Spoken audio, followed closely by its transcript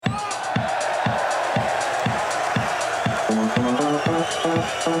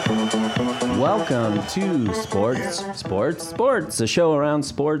Welcome to Sports, a show around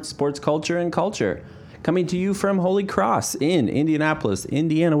sports culture, and culture. Coming to you from Holy Cross in Indianapolis,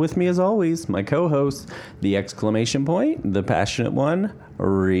 Indiana. With me, as always, my co-host, the exclamation point, the passionate one,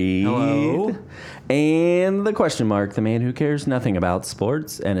 Reed. Hello. And the question mark, the man who cares nothing about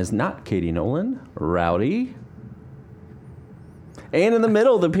sports and is not Katie Nolan, Rowdy. And in the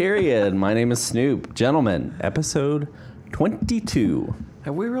middle of the period, my name is Snoop. Gentlemen, episode 22.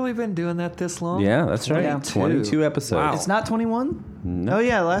 Have we really been doing that this long? Yeah, that's right. 22. 22 episodes. Wow. It's not 21? No. Oh,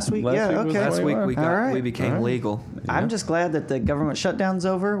 yeah, last week. Last yeah, week was okay. Last week All right. we became legal. I'm just glad that the government shutdown's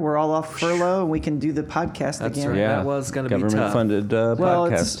over. We're all off furlough, and we can do the podcast That's again. right. Yeah, That was gonna be tough. Government-funded Well,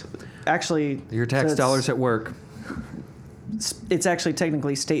 podcast. it's actually... Your tax so dollars at work. It's actually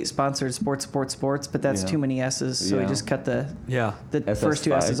technically state-sponsored sports, but that's Yeah. too many S's, so we Yeah. just cut the Yeah. first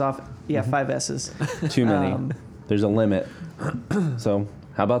two SS5. S's off. Yeah, 5 S's. Too many. There's a limit. So,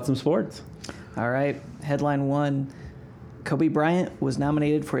 how about some sports? All right, headline 1. Kobe Bryant was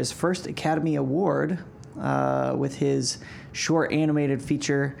nominated for his first Academy Award with his short animated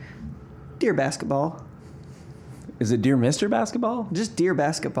feature, Dear Basketball. Is it Dear Mr. Basketball? Just Dear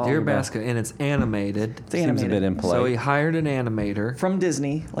Basketball. Dear Basket, and it's animated. It's Seems animated. a bit impolite. So he hired an animator, From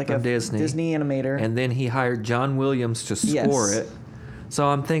Disney, like From a Disney. animator. and then he hired John Williams to score Yes. it. So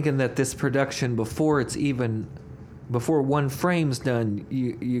I'm thinking that this production, before one frame's done,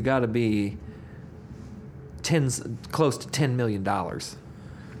 you got to be close to $10 million.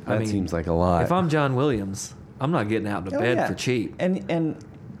 That seems like a lot. If I'm John Williams, I'm not getting out of Oh, bed yeah. for cheap. And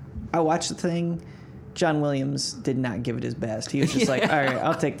I watched the thing. John Williams did not give it his best. He was just like, all right,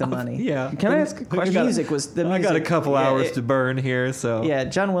 I'll take the money. Yeah. Can I ask a question? The music was the music. I got a couple yeah, hours it- to burn here, so Yeah,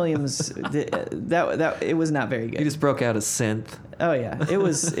 John Williams. that it was not very he good. just broke out a synth. Oh yeah, it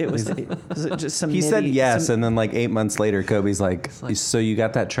was just some. he said MIDI, yes, some- and then like 8 months later, Kobe's like, like- so you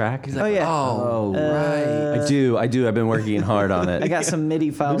got that track? He's Oh, like, yeah. oh, right. I do. I've been working hard on it. I got some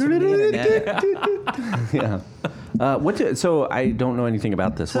MIDI files from the internet. Yeah. So I don't know anything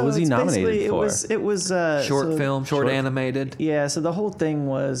about this. What was he it's nominated basically- for? It was Short so- film, short short- animated. Yeah, so the whole thing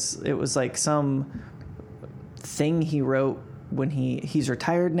was like some thing he wrote when he's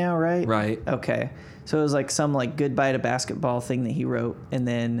retired now, right? Right. Okay. So it was like some like goodbye to basketball thing that he wrote, and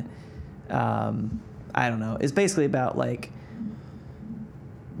then I don't know. It's basically about like,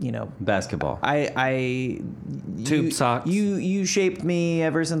 you know, Basketball. Tube socks. You shaped me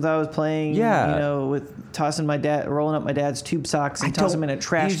ever since I was playing. Yeah. You know, with rolling up my dad's tube socks and tossing them in a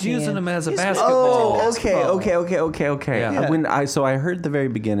trash He's can. using them as a It's- basketball. Oh, okay. Yeah. So I heard the very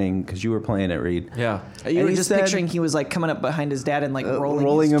beginning because you were playing it, Reed. Yeah. You And were he just said- picturing he was like coming up behind his dad and like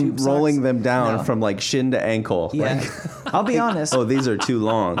rolling them down No. from like shin to ankle. Yeah, Like, I'll be honest. oh, these are too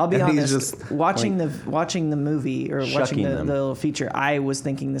long. I'll be And honest. He's just watching like, the movie or watching shucking the them. little feature, I was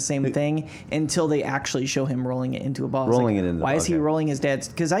thinking the same thing until they actually show him rolling it into a ball. It's Rolling like, it into- Why is he okay. rolling his dad's?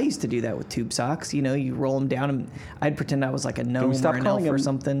 Because I used to do that with tube socks. You know, you roll them down and I'd pretend I was like a gnome stop or an calling elf or him-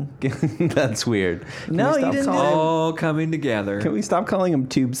 something. That's weird. Can No, we you stop didn't do calling- that. All coming together. Can we stop calling them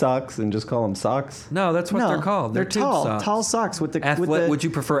tube socks and just call them socks? No, that's what No, they're called. They're tube tall, socks. tall socks with the Would you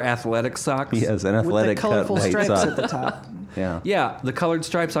prefer athletic socks? Yes, an with the athletic cut colorful white stripes sock. at the top. Yeah. Yeah, the colored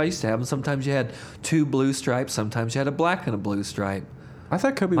stripes I used to have them. Sometimes you had 2 blue stripes. Sometimes you had a black and a blue stripe. I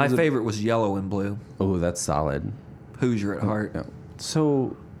thought Kobe My was favorite was yellow and blue. Oh, that's solid. Hoosier at heart. Yeah.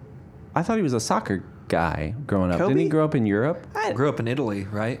 So, I thought he was a soccer guy growing up. Kobe? Didn't he grow up in Europe? Grew up in Italy,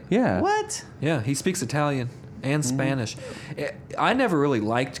 right? Yeah. What? Yeah, he speaks Italian and Mm-hmm. Spanish. I never really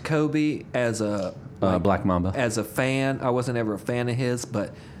liked Kobe as a Black Mamba. as a fan. I wasn't ever a fan of his,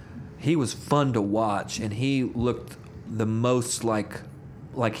 but he was fun to watch, and he looked the most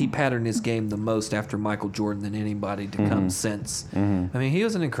like he patterned his game the most after Michael Jordan than anybody to come since. I mean, he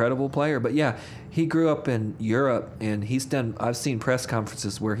was an incredible player, but yeah, he grew up in Europe, and I've seen press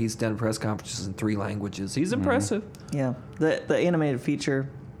conferences where he's done press conferences in 3 languages. He's impressive. Yeah, the animated feature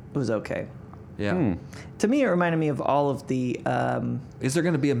was okay. Yeah. To me, it reminded me of all of the. Is there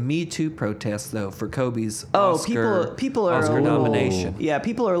going to be a Me Too protest though for Kobe's Oh, Oscar, people are Oscar a little, nomination? Yeah,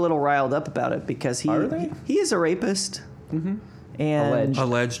 people are a little riled up about it because Are they? he is a rapist. Mm-hmm. And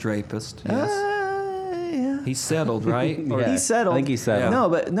Alleged rapist. Yes. yeah. He's settled, right? Or- Yeah. He settled. I think he settled. No,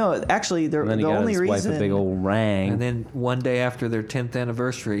 but no, actually, the And then he got only his reason. wife a big old ring. And then one day after their 10th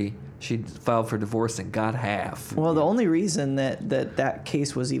anniversary, she filed for divorce and got half. Well, the only reason that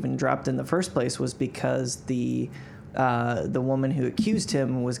case was even dropped in the first place was because the woman who accused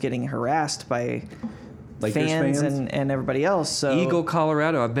him was getting harassed by Lakers fans fans? and everybody else. So Eagle,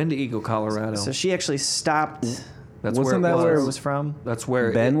 Colorado. I've been to Eagle, Colorado. So she actually stopped. That's Wasn't where that it Where was. it was from? That's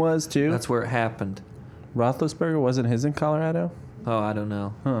where Ben it, was too. That's where it happened. Roethlisberger wasn't his in Colorado. Oh, I don't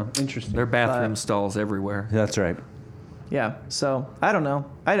know. Huh, interesting. There are bathroom stalls everywhere. That's right. Yeah. So I don't know.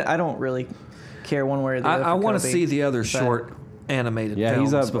 I don't really care one way or the other. I want to Kobe, see the other but- short animated Yeah,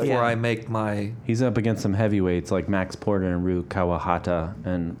 he's films up- before Yeah. I make my. He's up against some heavyweights like Max Porter and Ryu Kawahata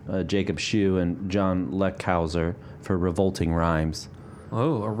and Jacob Shue and John Leckhauser for Revolting Rhymes.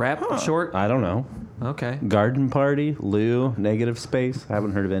 Oh, a rap short? I don't know. Okay. Garden Party, Lou, Negative Space. I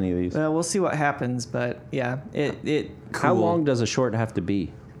haven't heard of any of these. We'll see what happens, but yeah, it. How Cool. long does a short have to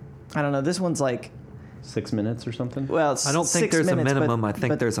be? I don't know. This one's like, 6 minutes or something? well, it's I don't think 6 there's minutes, a minimum. I think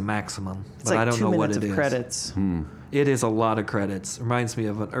but there's a maximum. it's But like I don't 2 know what minutes it of is. credits. It is a lot of credits. Reminds me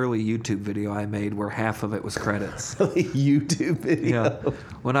of an early YouTube video I made where half of it was credits. YouTube video. Yeah.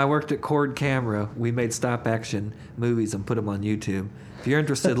 When I worked at Cord Camera, we made stop action movies and put them on YouTube. If you're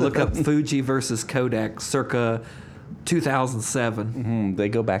interested, look up Fuji versus Kodak circa 2007. They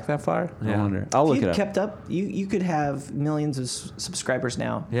go back that far? I Yeah. wonder. I'll look If it you up. kept up, you could have millions of subscribers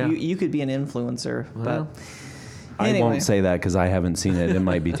now. Yeah. You could be an influencer, Well, but I anyway. won't say that because I haven't seen it. It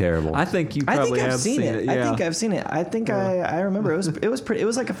might be terrible. I think you I probably think I've have seen it. Yeah. I think I've seen it. I think I remember it was pretty. It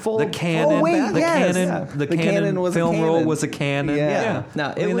was like a full. The Canon, Oh, wait, the yes. Canon, Yeah. the The Canon Canon was a film roll Canon. was a Canon. Yeah. No,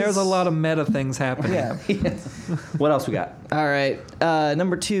 I it mean, there's a was- lot of meta things happening. Yeah. What else we got? All right.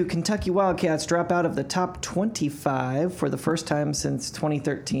 Number 2, Kentucky Wildcats drop out of the top 25 for the first time since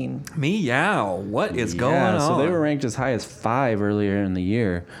 2013. Meow. What is going Yeah, on? so they were ranked as high as 5 earlier in the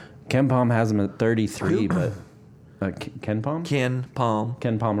year. Ken Palm has them at 33, but Ken Palm? Ken Palm.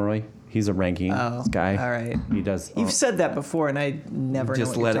 Ken Pomeroy. He's a ranking Oh, guy. all right. He does. You've said that before, and I never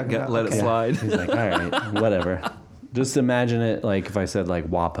Just know what let you're it talking go, about. let it Okay. slide. He's like, all right, whatever. Just imagine it like if I said like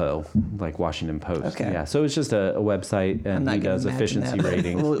WAPO, like Washington Post. Okay. Yeah. So it's just a website, I'm and not he gonna does imagine efficiency that, but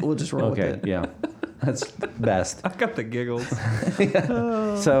ratings. We'll just roll Okay. with it. Yeah. That's best. I got the giggles.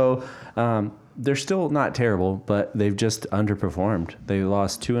 So they're still not terrible, but they've just underperformed. They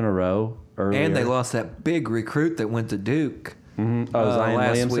lost 2 in a row earlier. And they lost that big recruit that went to Duke Oh, Zion last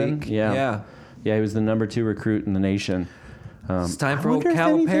Williamson. week. Yeah. Yeah, he was the number 2 recruit in the nation. It's time I for old wonder if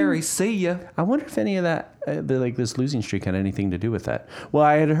Calipari. anything- See ya. I wonder if any of that, like this losing streak, had anything to do with that. Well,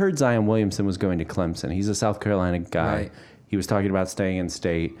 I had heard Zion Williamson was going to Clemson. He's a South Carolina guy. Right. He was talking about staying in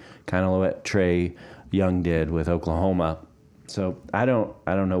state, kind of what Trey Young did with Oklahoma. So I don't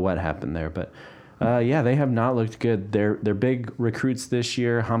know what happened there, but yeah, they have not looked good. They're big recruits this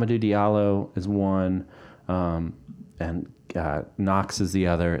year. Hamidou Diallo is one, and Knox is the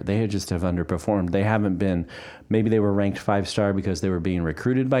other. They just have underperformed. They haven't been. Maybe they were ranked 5-star because they were being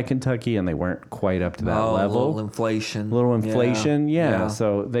recruited by Kentucky and they weren't quite up to that A level. little inflation. Little inflation, yeah. Yeah.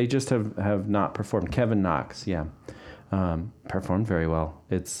 So they just have not performed. Kevin Knox, yeah, performed very well.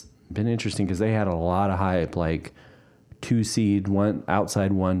 It's been interesting because they had a lot of hype, like 2 seed,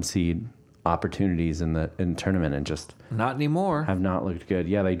 outside 1 seed opportunities in the tournament, and just Not anymore. have not looked good.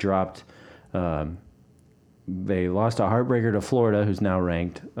 Yeah, they dropped. They lost a heartbreaker to Florida, who's now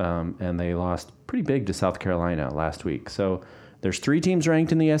ranked, and they lost pretty big to South Carolina last week. So there's 3 teams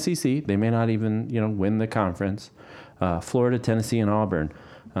ranked in the SEC. They may not even win the conference. Florida, Tennessee, and Auburn,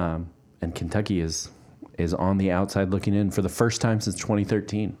 and Kentucky is on the outside looking in for the first time since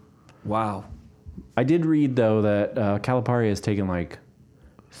 2013. Wow. I did read though that Calipari has taken like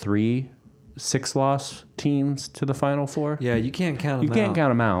 3 6-loss teams to the Final Four. Yeah, you can't count them You can't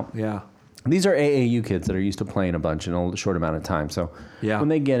count them out. Yeah. These are AAU kids that are used to playing a bunch in a short amount of time. So Yeah. when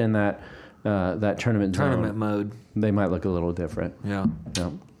they get in that tournament Tournament zone, mode. they might look a little different. Yeah. Yeah.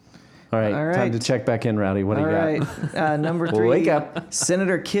 All right, All time right. to check back in, Rowdy. What do All you got? right. Number 3. Wake up.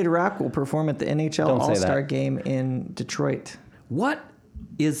 Senator Kid Rock will perform at the NHL Don't say All-Star that. game in Detroit. What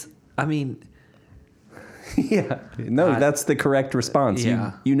is, I mean, Yeah. No, that's the correct response.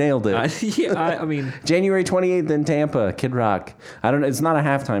 Yeah. You nailed it. I mean, January 28th in Tampa, Kid Rock. I don't know. It's not a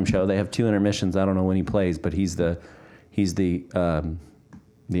halftime show. They have 2 intermissions. I don't know when he plays, but he's the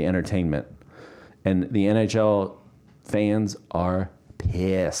entertainment. And the NHL fans are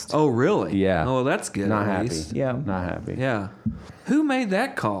pissed. oh, really? Yeah. Oh, that's good. Not at happy. least. Yeah. Not happy. Yeah. Who made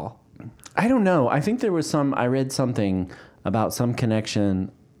that call? I don't know. I think there was I read something about some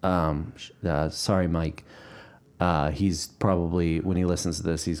connection. Sorry, Mike. He's probably, when he listens to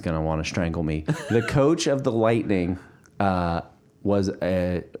this, he's going to want to strangle me. The coach of the Lightning was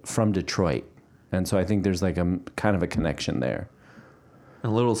from Detroit. And so I think there's like a kind of a connection there.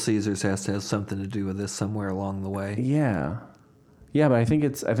 And Little Caesars has to have something to do with this somewhere along the way. Yeah. Yeah, but I think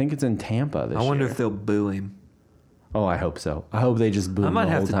it's in Tampa this I wonder year. if they'll boo him. Oh, I hope so. I hope they just boo I him might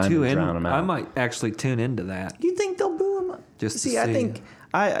the whole have to time tune and in. drown him out. I might actually tune into that. You think they'll boo him? Just to see, I see. think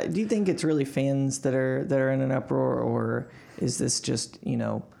do you think it's really fans that are in an uproar, or is this just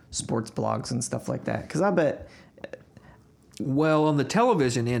sports blogs and stuff like that? Because I bet Well, on the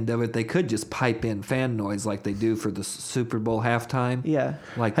television end of it, they could just pipe in fan noise like they do for the Super Bowl halftime. Yeah.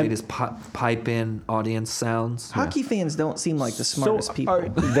 Like they just pipe in audience sounds. Hockey fans don't seem like the smartest people.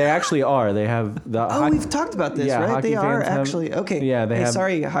 They actually are. They have the. We've talked about this, right? hockey They are fans have- actually okay. Yeah, they hey, have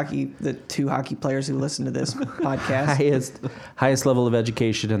sorry, the 2 hockey players who listen to this podcast. highest level of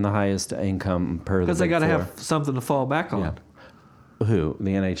education and the highest income per. Because the they got to Big have something to fall back on. Yeah. Who? The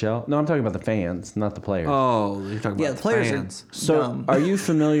NHL? No, I'm talking about the fans, not the players. Oh, you're talking about The players fans. are so, dumb. are you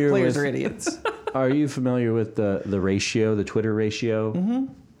familiar Players with? are idiots. Are you familiar with the ratio, the Twitter ratio? Mm-hmm.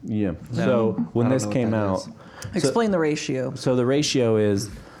 Yeah. So when I don't this know what came that out, is. Explain the ratio. so the ratio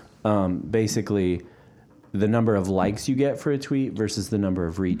is basically the number of likes you get for a tweet versus the number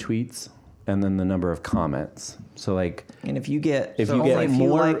of retweets, and then the number of comments. So like, And if you get If only you get a few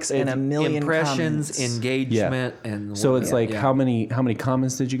more- likes and if- a million Impressions, comments, engagement, and so it's like yeah. how many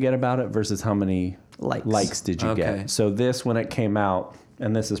comments did you get about it versus how many Likes. did you Okay. get? So this, when it came out,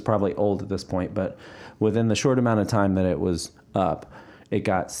 and this is probably old at this point, but within the short amount of time that it was up, it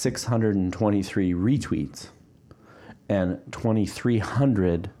got 623 retweets and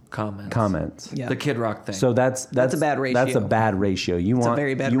 2,300 comments. Yeah. the Kid Rock thing. So that's a bad ratio. That's a bad ratio. You a want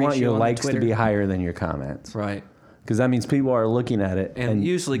very bad you want ratio your on likes to Twitter. be higher than your comments, right. because that means people are looking at it And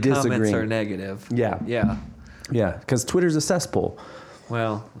usually disagreeing. comments are negative. Yeah. Yeah. Yeah, because Twitter's a cesspool.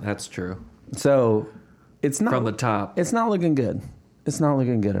 Well, that's true. So it's not From the top. It's not looking good. It's not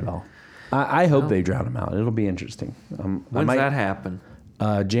looking good at all. I hope they drown him out. It'll be interesting. When's that happen?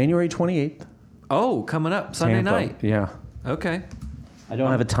 January 28th. Oh, coming up Sunday Tampa. night. Yeah. Okay. I don't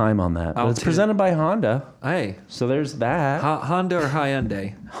have a time on that, but I'll it's tune- presented by Honda. Hey, So there's that. Honda or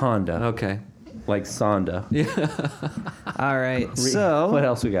Hyundai? Honda. Okay. Like Sonda. all right. What So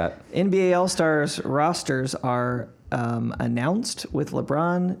else we got? NBA All Stars rosters are announced with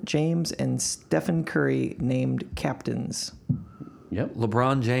LeBron James and Stephen Curry named captains. Yep.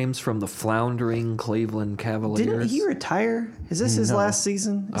 LeBron James from the floundering Cleveland Cavaliers. Didn't he retire? Is this his No. last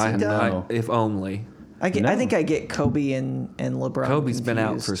season? Is I, he done? No. if only. I No. think I get Kobe and LeBron. Kobe's been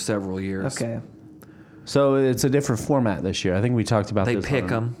out for confused. several years. Okay. So it's a different format this year. I think we talked about They this.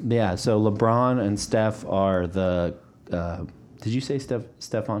 pick 'em. Yeah. So LeBron and Steph are the. Did you say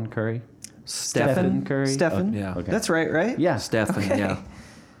Stephon Curry? Stephen Curry? Stephen. Oh, yeah. Okay. That's right? Yeah. Stephen, Okay. yeah.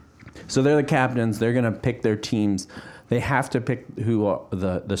 So they're the captains. They're going to pick their teams. They have to pick who are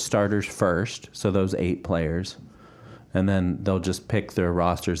the starters first. So those 8 players, and then they'll just pick their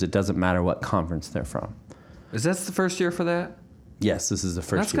rosters. It doesn't matter what conference they're from. Is that the first year for that? Yes, this is the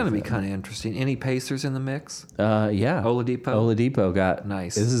first. That's going to be kind of interesting. Any Pacers in the mix? Yeah. Oladipo? Oladipo got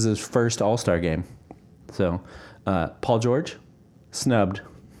Nice. This is his first All-Star game. So, Paul George, snubbed.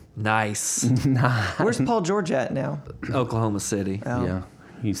 Nice. Where's Paul George at now? Oklahoma City. Oh. Yeah,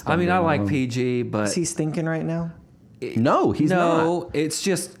 he's. I mean, I like alone. PG, but Is he stinking right now? No, he's no, it's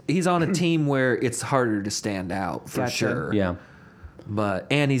just he's on a team where it's harder to stand out for Gotcha. sure. not. Yeah.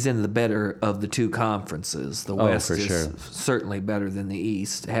 And he's in the better of the 2 conferences. The West for is sure. certainly better than the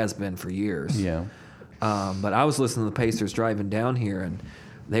East. Has been for years. Yeah. But I was listening to the Pacers driving down here, and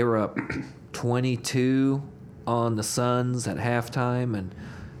they were up 22 on the Suns at halftime, and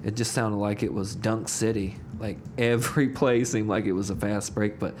it just sounded like it was Dunk City. Like every play seemed like it was a fast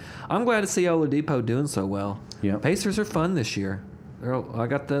break. But I'm glad to see Oladipo doing so well. Yeah. Pacers are fun this year.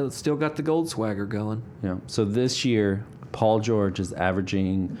 Still got the gold swagger going. Yeah. So this year, Paul George is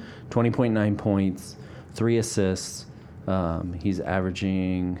averaging 20.9 points, 3 assists. He's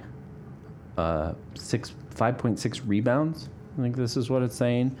averaging 5.6 rebounds. I think this is what it's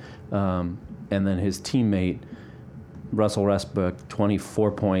saying. And then his teammate, Russell Westbrook,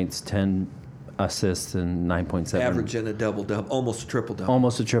 24 points, 10 assists, and 9.7. Averaging a double-double, almost a triple-double.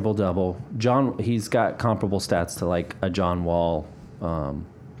 Almost a triple-double. He's got comparable stats to like a John Wall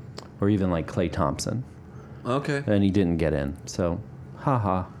or even like Klay Thompson. Okay. And he didn't get in. So,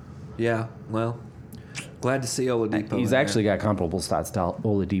 haha. Yeah, well, glad to see Oladipo. He's in actually got comparable stats to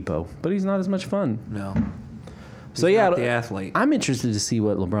Oladipo, but he's not as much fun. there. No. So He's yeah, not the athlete. I'm interested to see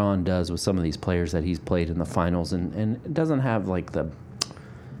what LeBron does with some of these players that he's played in the finals and doesn't have like the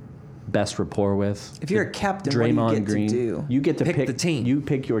best rapport with. If you're a captain, what do you Draymond get to Green, do? you get to Pick pick the team. You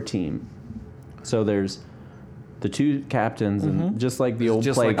pick your team. So there's the 2 captains, and just like the old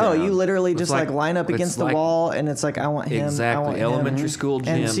Just like- playground. Oh, you literally It's just like- like line up it's against the like- wall, and it's like I want him. I Exactly. want him. Elementary school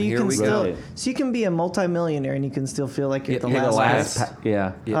gym. And so you Here can we still, go. so you can be a multimillionaire, and you can still feel like you're Yeah, the you're the last. last.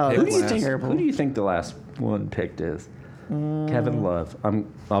 Yeah. Yeah, Oh, pick Who do you last. think? terrible. Who do you think the last one picked is? Kevin Love.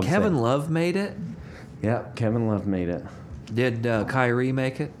 I'll Kevin say. Love made it. Yeah, Kevin Love made it. Did Kyrie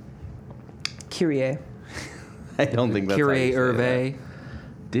make it? Kyrie. I don't think that's how Kyrie you say Irving. that.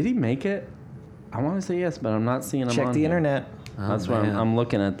 Did he make it? I want to say yes, but I'm not seeing him Check on the here. internet. That's why man. I'm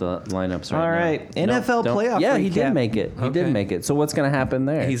looking at the lineups right now. All right, Nope, NFL don't- playoff Yeah, he recap. did make it. He Okay. did make it. So what's going to happen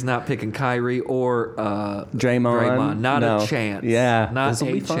there? He's not picking Kyrie or Draymond. Not No. a chance. Yeah, Not this'll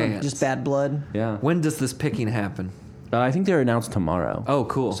a be fun. chance. Just bad blood. Yeah. When does this picking happen? I think they're announced tomorrow. Oh,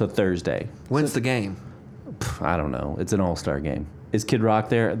 cool. So Thursday. When's the game? I don't know. It's an all-star game. Is Kid Rock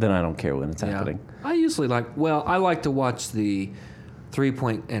there? Then I don't care when it's happening. I usually I like to watch the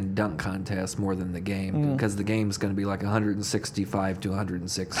 3-point and dunk contest more than the game because the game is going to be like 165 to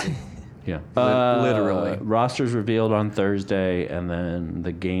 160. Yeah. Literally. Roster's revealed on Thursday, and then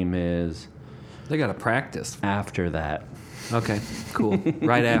the game is They got to practice. after that. Okay, cool.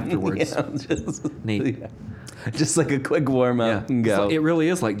 Right afterwards. Yeah, just, Neat. yeah. Just like a quick warm-up and go. It really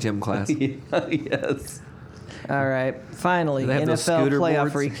is like gym class. Yes. All right, finally, Do they have those NFL scooter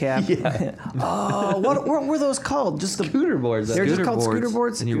playoff boards? recap. Oh, what were those called? Just the Scooter boards. They're just called scooter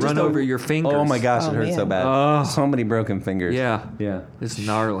boards? And you Just run a- over your fingers. Oh my gosh, Oh, it hurts so man. bad. Oh. So many broken fingers. Yeah. Yeah. It's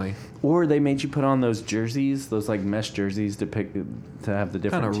gnarly. Or they made you put on those jerseys, those like mesh jerseys to have the What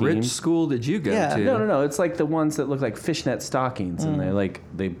different kind of teams. rich school did you go Yeah. to? No. It's like the ones that look like fishnet stockings, and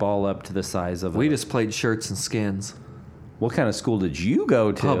they ball up to the size of. We just played shirts and skins. What kind of school did you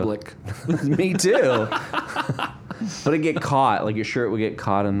go to? Public. Me too. But it get caught. Like your shirt would get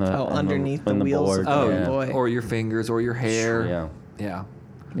caught in the underneath the in wheels board. of Oh, the- yeah. boy. Or your fingers or your hair. Yeah. Yeah.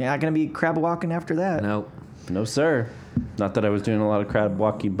 You're not gonna be crab walking after that. No. No, sir. Not that I was doing a lot of crab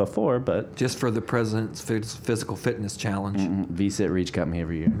walking before, but Just for the president's physical fitness challenge. VSIT Reach got me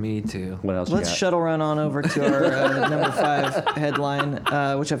every year. Me too. What else Let's you got? shuttle run on over to our number 5 headline,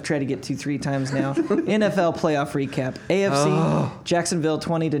 which I've tried to get to 3 times now. NFL playoff recap. AFC, Jacksonville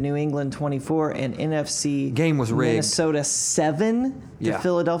 20 to New England 24, and NFC Game was rigged. Minnesota 7 to Yeah.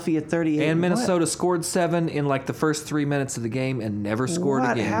 Philadelphia 38. And Minnesota scored 7 in like the first 3 minutes of the game and never scored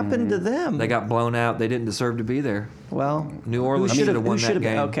What again. happened to them? They got blown out. They didn't deserve to be there. well. New Orleans who should have won who that should've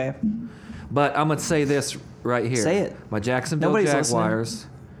been- game. Okay. But I'm going to say this right here. Say it. My Jacksonville Nobody's Jaguars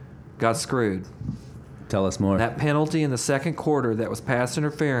got screwed. Tell us more. That penalty in the second quarter that was pass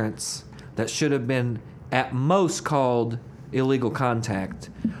interference that should have been at most called illegal contact.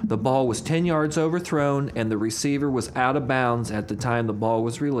 The ball was 10 yards overthrown and the receiver was out of bounds at the time the ball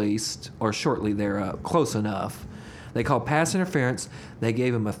was released, or shortly thereof, close enough. They called pass interference. They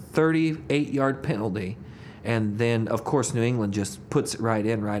gave him a 38-yard penalty. And then, of course, New England just puts it right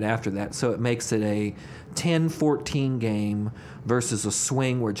in right after that. So it makes it a 10-14 game versus a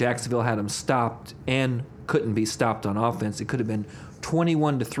swing where Jacksonville had them stopped and couldn't be stopped on offense. It could have been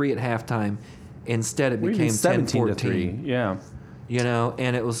 21-3 at halftime. Instead, it became 10-14. Yeah. You know,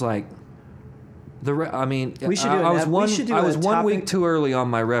 and it was like We should do I was we one. should do I a was 1 week topic- too early on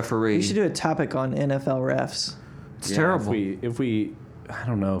my referee. We should do a topic on NFL refs. It's Yeah, terrible. If we, I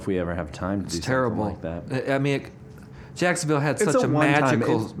don't know if we ever have time to do It's terrible. something like that. I mean, Jacksonville had It's such a a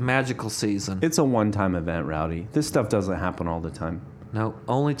one-time- magical season. It's a one-time event, Rowdy. This stuff doesn't happen all the time. No,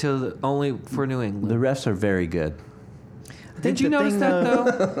 only for New England. The refs are very good. I think Did you the notice thing, that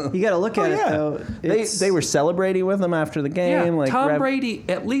though? though? You got to look at it though. They were celebrating with them after the game. Yeah, like Tom ref- Brady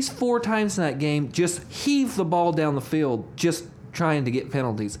at least 4 times in that game just heaved the ball down the field, just trying to get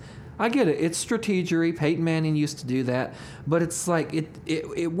penalties. I get it. It's strategery. Peyton Manning used to do that, but it's like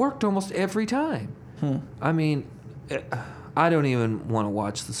it worked almost every time. I mean, I don't even want to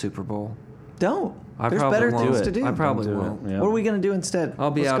watch the Super Bowl. Don't. I There's probably better won't. things to do. I probably Don't do it. won't. Yeah. What are we going to do instead?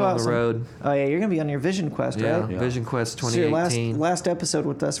 I'll be Let's out go on the some- road. Oh yeah, you're going to be on your Vision Quest, Yeah, right? Vision Quest This is your 2018. last episode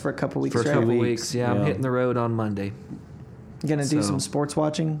with us for a couple weeks, for a right? couple weeks, weeks. Yeah, I'm yeah. hitting the road on Monday. You going to do So- some sports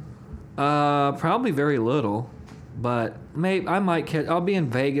watching? Probably very little, but I might catch. I'll be in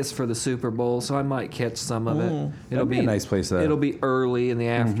Vegas for the Super Bowl, so I might catch some of it. That'd be a nice place to- It'll be early in the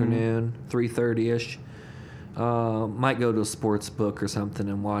afternoon, 3:30ish. Might go to a sports book or something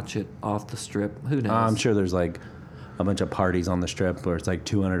and watch it off the strip. Who knows? I'm sure there's like a bunch of parties on the strip where it's like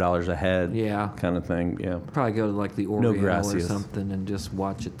 $200 a head. Yeah. Kind of thing. Yeah. Probably go to like the Oriole or gracias. something and just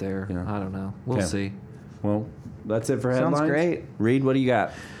watch it there. Yeah. I don't know. We'll Okay. see. Well, that's it for Sounds headlines. great. Reed, what do you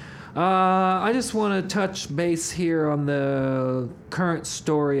got? I just want to touch base here on the current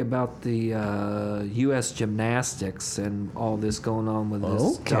story about the U.S. gymnastics and all this going on with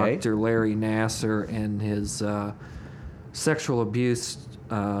this Okay. Dr. Larry Nasser and his sexual abuse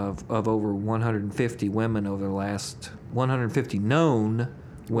of over 150 women over the last 150 known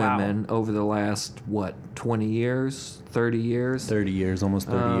women over the last 20 years, 30 years. 30 years, almost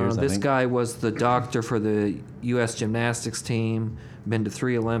 30 years, I This think. guy was the doctor for the U.S. gymnastics team, been to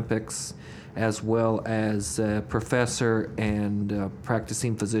 3 Olympics, as well as a professor and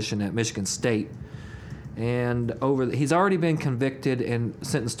practicing physician at Michigan State. And he's already been convicted and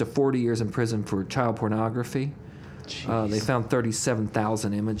sentenced to 40 years in prison for child pornography. They found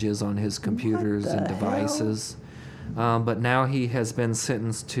 37,000 images on his computers and devices. But now he has been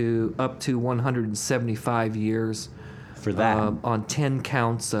sentenced to up to 175 years For that. on 10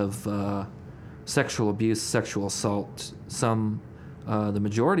 counts of sexual abuse, sexual assault. The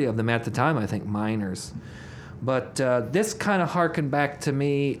majority of them at the time, I think, minors. But this kind of harkened back to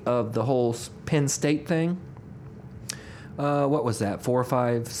me of the whole Penn State thing. What was that, 4 or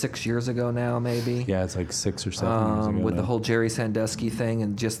 5, 6 years ago now, maybe? Yeah, it's like 6 or 7 years ago. With the now. whole Jerry Sandusky thing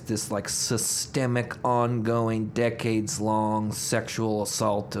and just this like systemic, ongoing, decades-long sexual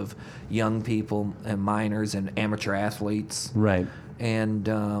assault of young people and minors and amateur athletes. Right.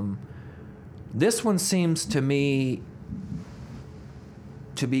 And this one seems to me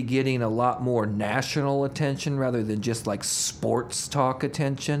to be getting a lot more national attention rather than just like sports talk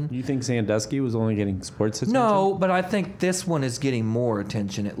attention. You think Sandusky was only getting sports attention? No, but I think this one is getting more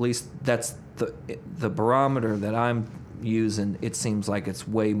attention. At least that's the barometer that I'm using. It seems like it's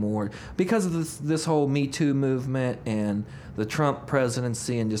way more because of this whole Me Too movement and the Trump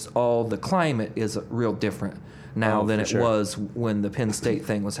presidency and just all the climate is real different now than it was when the Penn State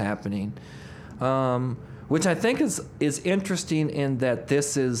thing was happening. Which I think is interesting in that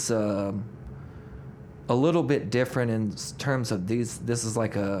this is a little bit different in terms of these. This is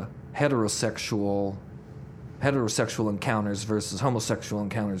like a heterosexual encounters versus homosexual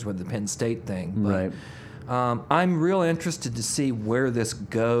encounters with the Penn State thing. But, Right. I'm real interested to see where this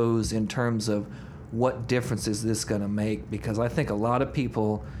goes in terms of what difference is this going to make, because I think a lot of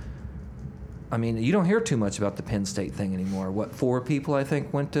people. I mean, you don't hear too much about the Penn State thing anymore. 4 people I think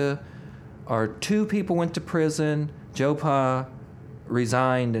or 2 people went to prison. Joe Pa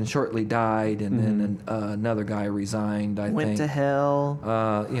resigned and shortly died, and then another guy resigned, I think. Went to hell.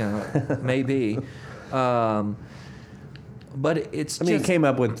 Maybe. But it's I mean, it came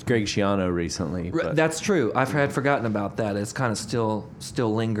up with Greg Schiano recently. But That's true. I had forgotten about that. It's kind of still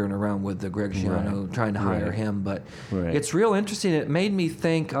lingering around with the Greg Schiano trying to hire him. But it's real interesting. It made me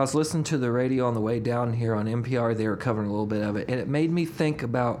think. I was listening to the radio on the way down here on NPR. They were covering a little bit of it. And it made me think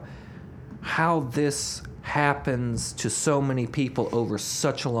about how this happens to so many people over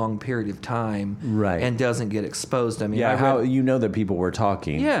such a long period of time and doesn't get exposed. I mean, how you know that people were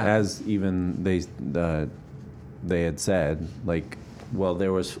talking. Yeah. As even they had said, like, well,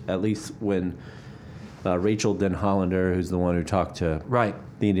 there was at least when Rachel Den Hollander, who's the one who talked to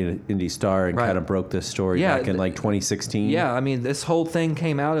the Indy Star and kind of broke this story back in like 2016. Yeah, I mean, this whole thing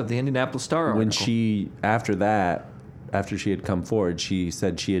came out of the Indianapolis Star article. When after she had come forward, she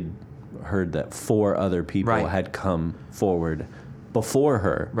said she had heard that 4 other people had come forward before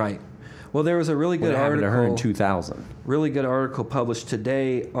her. Right. Well, there was a really good article. To her in 2000. Really good article published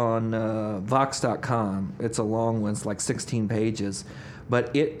today on Vox.com. It's a long one. It's like 16 pages.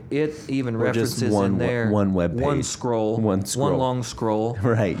 But it even references in there one web page. One scroll. One long scroll.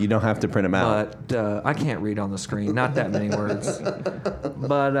 Right. You don't have to print them out. But I can't read on the screen. Not that many words.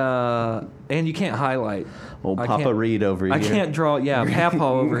 But and you can't highlight. Old Papa Reed over here. I can't draw. Yeah, Papa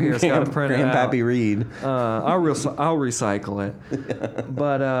over here has got to print it out. Grandpappy Reed. I'll recycle it.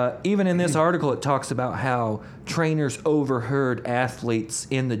 But even in this article, it talks about how trainers overheard athletes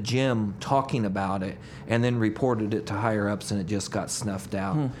in the gym talking about it and then reported it to higher ups, and it just got snuffed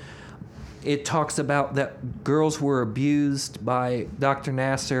out. It talks about that girls were abused by Dr.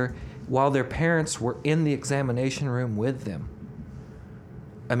 Nasser while their parents were in the examination room with them.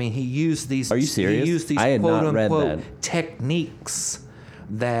 I mean, he used these. Are you serious? He used these I had quote not read unquote that. techniques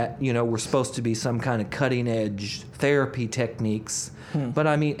that were supposed to be some kind of cutting edge therapy techniques. But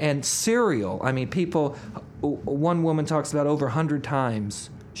I mean, and serial. I mean, people. One woman talks about over 100 times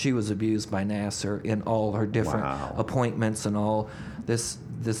she was abused by Nasser in all her different appointments and all this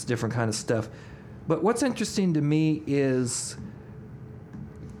different kind of stuff. But what's interesting to me is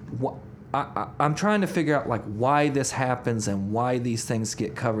I'm trying to figure out like why this happens and why these things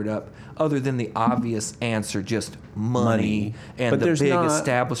get covered up, other than the obvious answer, just money and the big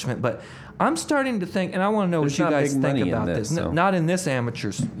establishment. But I'm starting to think, and I want to know what you guys think about this. Not in this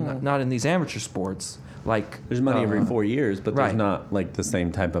not in these amateur sports. Like there's money every 4 years, but there's not like the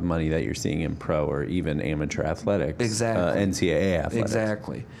same type of money that you're seeing in pro or even amateur athletics. Exactly. NCAA athletics.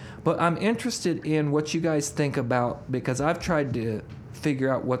 Exactly. But I'm interested in what you guys think about, because I've tried to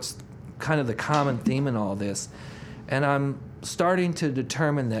figure out what's kind of the common theme in all this, and I'm starting to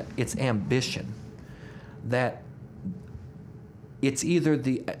determine that it's ambition, that it's either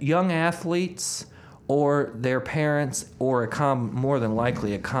the young athletes or their parents, or more than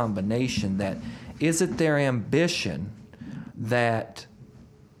likely a combination. That is it their ambition that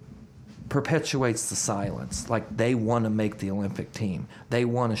perpetuates the silence. Like they want to make the Olympic team. They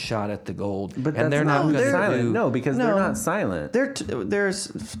want a shot at the gold. But and they're not not going to silent. do... No, because they're not silent.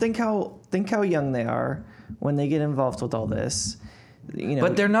 Think how young they are when they get involved with all this. You know,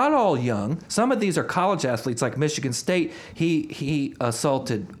 But they're not all young. Some of these are college athletes, like Michigan State. He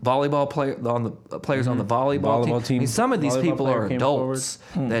assaulted volleyball players on the volleyball team. team. I mean, some of these Volleyball people player are came adults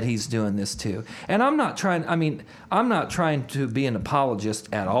that he's doing this to. And I'm not trying. I mean, I'm not trying to be an apologist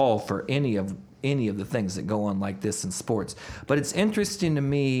at all for any of the things that go on like this in sports. But it's interesting to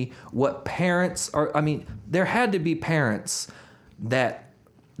me what parents are. I mean, there had to be parents that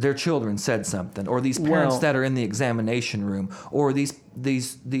their children said something, or these parents that are in the examination room, or these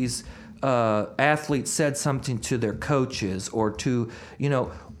athletes said something to their coaches, or to, you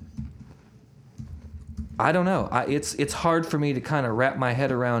know, I don't know. It's hard for me to kind of wrap my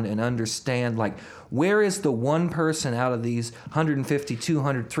head around and understand, like, where is the one person out of these 150,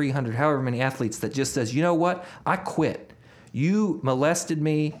 200, 300, however many athletes that just says, you know what, I quit. You molested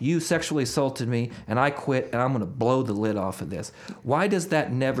me, you sexually assaulted me, and I quit, and I'm going to blow the lid off of this. Why does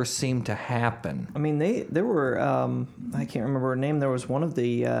that never seem to happen? I mean, there were I can't remember her name. There was one of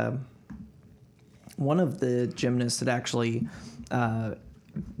the gymnasts that actually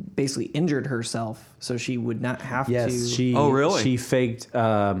basically injured herself, so she would not have to. She. Oh, really? She faked.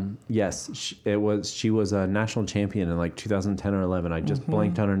 Yes, she was a national champion in like 2010 or 11. I just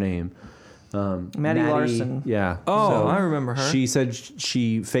blanked on her name. Maddie Larson. Yeah. Oh, I remember her. She said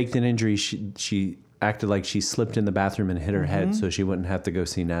she faked an injury. She acted like she slipped in the bathroom and hit her head so she wouldn't have to go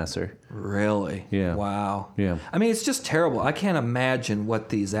see Nasser. Really? Yeah. Wow. Yeah. I mean, it's just terrible. I can't imagine what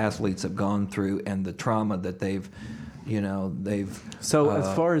these athletes have gone through and the trauma that they've. So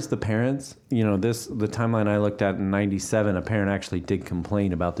as far as the parents, the timeline I looked at in '97, a parent actually did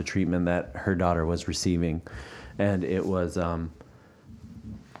complain about the treatment that her daughter was receiving, and it was John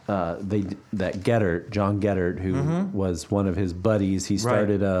Gettert, who was one of his buddies. He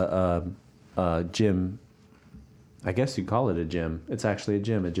started a gym. I guess you'd call it a gym. It's actually a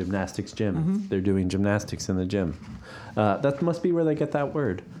gym, a gymnastics gym. They're doing gymnastics in the gym. That must be where they get that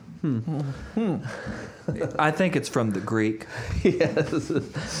word. I think it's from the Greek.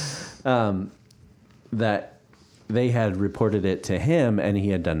 Yes. That they had reported it to him, and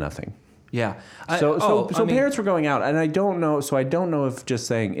he had done nothing. Yeah. So parents were going out, and I don't know if just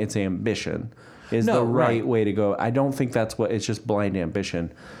saying it's ambition is the right way to go. I don't think that's what it's just blind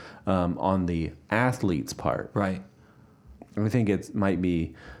ambition on the athlete's part. Right. I think it might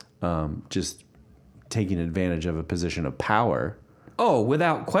be just taking advantage of a position of power. Oh,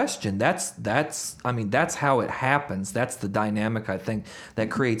 without question. That's how it happens. That's the dynamic, I think,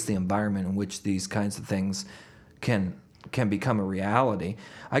 that creates the environment in which these kinds of things can become a reality.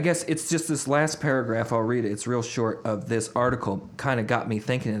 I guess it's just this last paragraph, I'll read it. It's real short, of this article kind of got me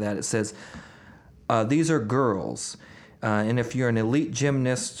thinking of that. It says, these are girls, and if you're an elite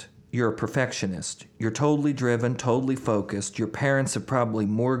gymnast, you're a perfectionist. You're totally driven, totally focused. Your parents have probably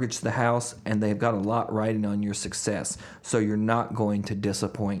mortgaged the house, and they've got a lot riding on your success. So you're not going to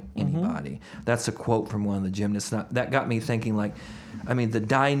disappoint anybody. That's a quote from one of the gymnasts. That got me thinking, the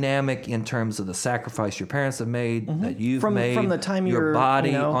dynamic in terms of the sacrifice your parents have made, that you've made, from the time your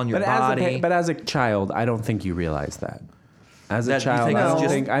body on your body. But as a child, I don't think you realize that. As a child, I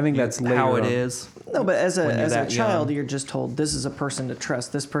think that's how it on. is. No, but as a child, young. you're just told this is a person to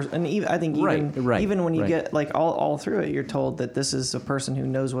trust. This person, and even, I think even Right. even when you get like all through it, you're told that this is a person who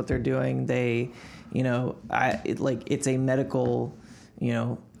knows what they're doing. They, it's a medical.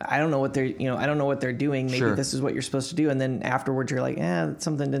 I don't know what they're doing. Maybe this is what you're supposed to do, and then afterwards you're like,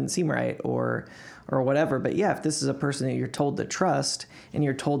 something didn't seem right, or whatever. But yeah, if this is a person that you're told to trust, and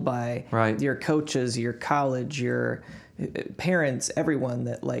you're told by your coaches, your college, your parents, everyone,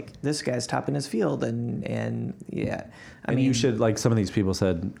 that like this guy's top in his field, and you should, like some of these people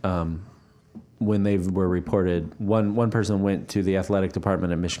said when they were reported, one person went to the athletic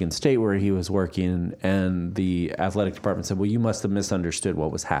department at Michigan State where he was working, and the athletic department said, well, you must have misunderstood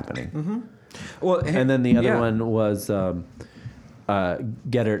what was happening. Well, and then the other one was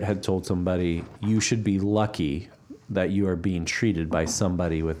Gettert had told somebody, you should be lucky that you are being treated by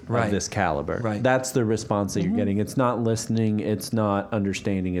somebody of this caliber. Right. That's the response that you're getting. It's not listening. It's not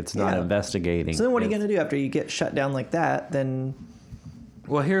understanding. It's not investigating. So then what are you going to do after you get shut down like that? Then,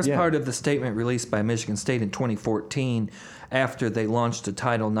 well, here's part of the statement released by Michigan State in 2014 after they launched a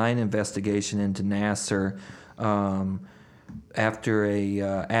Title IX investigation into Nasser after a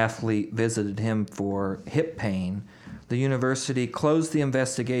athlete visited him for hip pain. the university closed the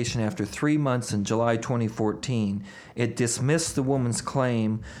investigation after 3 months in July 2014. It dismissed the woman's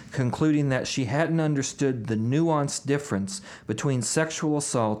claim, concluding that she hadn't understood the nuanced difference between sexual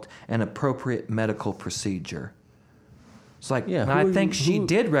assault and appropriate medical procedure. It's like, Yeah, and I think she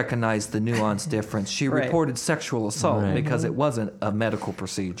did recognize the nuanced difference. She Right. reported sexual assault Right. because it wasn't a medical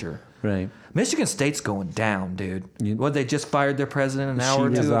procedure. Right. Michigan State's going down, dude. You- What, they just fired their president an She hour or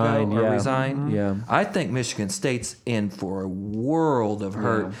two resigned, ago? Or yeah. resigned? Yeah. I think Michigan State's in for a world of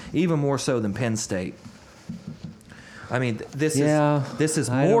hurt, even more so than Penn State. I mean, this Yeah, is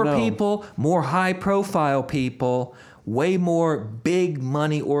I more don't know. people, more high-profile people, way more big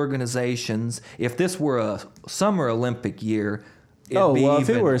money organizations. If this were a Summer Olympic year, it'd be if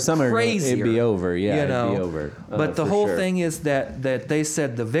it even were a summer, crazier, it'd be over. Yeah, you it'd know? be over. But the for whole sure. thing is that they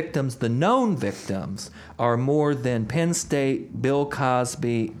said the victims, the known victims, are more than Penn State, Bill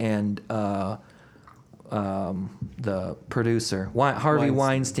Cosby, and the producer Harvey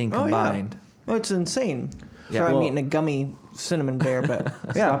Weinstein Oh, yeah. combined. Well, it's insane. Yeah. Sorry, I'm Well- eating a gummy cinnamon bear, but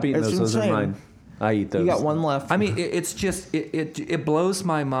yeah, Stop eating it's those. Those are insane. mine. I eat those. You got one left. I mean, it's just it blows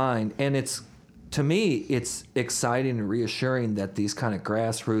my mind, and it's, to me, it's exciting and reassuring that these kind of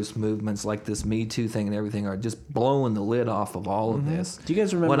grassroots movements like this Me Too thing and everything are just blowing the lid off of all of this. Do you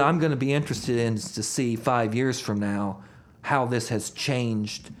guys remember- What I'm going to be interested in is to see 5 years from now how this has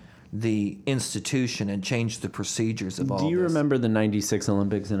changed the institution and changed the procedures of all Do you this. remember the '96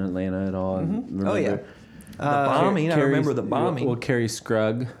 Olympics in Atlanta at all? Remember? Oh, yeah. the bombing? I Carrie- remember the bombing. Well, Carrie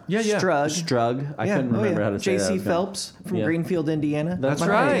Scrugg. Strug. Strug. I Yeah, couldn't remember how to say that. J.C. I was gonna- Phelps from Yeah. Greenfield, Indiana. That's My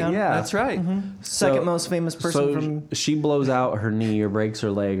right. hometown. Yeah. That's right. Second most famous person so from. she blows out her knee or breaks her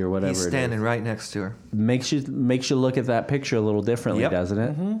leg or whatever. He's it standing is. right next to her. Makes you look at that picture a little differently, Yep. doesn't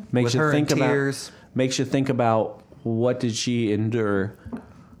it? Makes With you her in think about. tears. Makes you think about what did she endure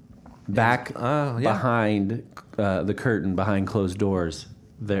back yeah. behind the curtain, behind closed doors.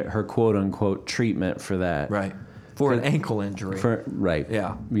 Her quote unquote treatment for that. Right. For an ankle injury. Right.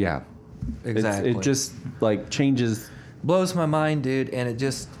 Yeah. Yeah. Exactly. It just like changes. Blows my mind, dude, and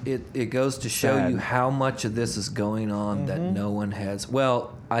it goes to show Sad. you how much of this is going on that no one has.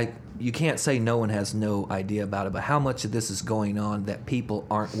 Well, you can't say no one has no idea about it, but how much of this is going on that people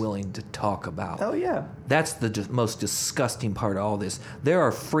aren't willing to talk about. Oh yeah. That's the most disgusting part of all this. There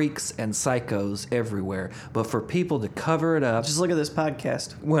are freaks and psychos everywhere, but for people to cover it up, Just look at this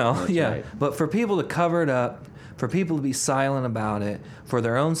podcast. well, yeah, right. but for people to cover it up, for people to be silent about it, for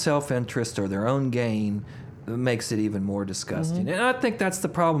their own self-interest or their own gain, it makes it even more disgusting. And I think that's the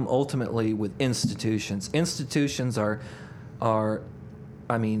problem ultimately with institutions. Institutions are,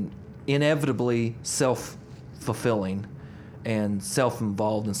 I mean, inevitably self-fulfilling and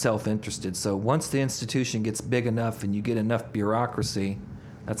self-involved and self-interested. So once the institution gets big enough and you get enough bureaucracy,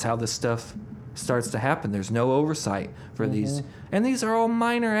 that's how this stuff starts to happen. There's no oversight for these. And these are all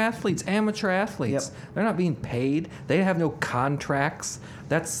minor athletes, amateur athletes. Yep. They're not being paid. They have no contracts.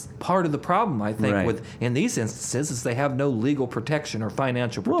 That's part of the problem, I think, Right. with in these instances, is they have no legal protection or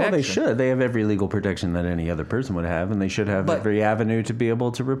financial protection. Well, they should. They have every legal protection that any other person would have, and they should have But- every avenue to be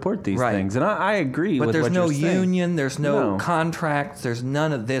able to report these Right. things. And I agree But with there's what no you're saying. union, there's no No. contracts, there's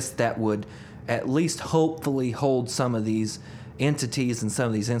none of this that would at least hopefully hold some of these entities and some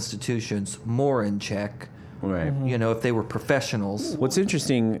of these institutions more in check. Right. You know, if they were professionals. What's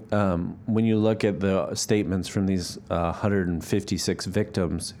interesting when you look at the statements from these 156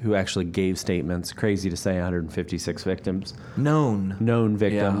 victims who actually gave statements, crazy to say 156 victims, known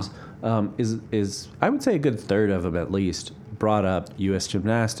victims, is I would say a good third of them at least brought up U.S.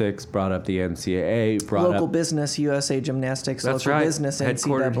 Gymnastics, brought up the NCAA, brought Local up. business, USA Gymnastics. That's local right. business,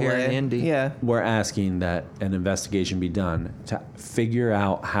 Headquartered NCAA. here in Indy. Yeah. We're asking that an investigation be done to figure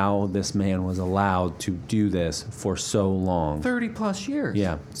out how this man was allowed to do this for so long. 30 plus years.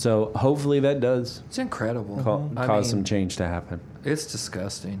 Yeah. So hopefully that does It's incredible. I cause mean, some change to happen. It's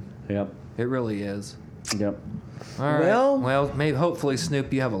disgusting. Yep. It really is. Yep. All right. Well- Well, maybe hopefully,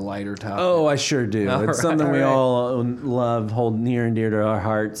 Snoop, you have a lighter topic. Oh, I sure do. All It's right. something we All all love, hold near and dear to our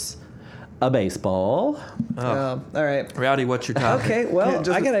hearts. A baseball. All right. Rowdy, what's your topic? Okay. Well,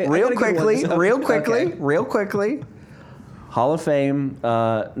 I gotta real I gotta quickly. Okay. Hall of Fame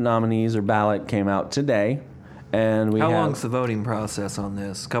nominees or ballot came out today, and we How have long's the voting process on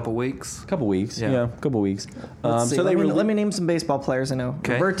this? Couple weeks? a couple weeks. Yeah. Yeah, a couple weeks. Let's see. So they let me name some baseball players I know.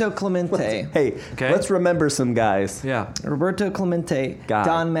 Okay. Roberto Clemente. Hey, Okay. let's remember some guys. Yeah. Roberto Clemente. Guy.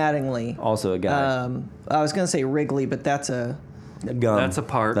 Don Mattingly. Also a guy. I was gonna say Wrigley, but that's a A gum. That's a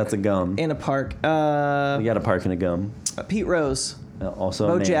park. That's a gum. in a park. You got a park and a gum. Pete Rose. Also a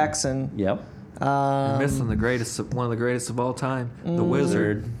Bo man. Jackson. Yep. You're missing one of the greatest of all time, the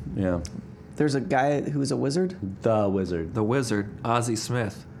Wizard. Yeah. There's a guy who's a wizard. The Wizard. The Wizard, Ozzie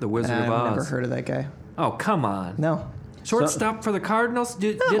Smith, the Wizard of I've Oz. never heard of that guy. Oh, come on. No. Shortstop for the Cardinals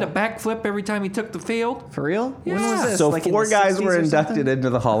did a backflip every time he took the field. For real? When Yeah. was this? So Like in 4 the guys 60s were or inducted something? into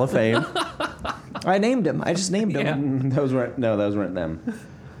the Hall of Fame. I named him. I just named him. Yeah. those weren't them.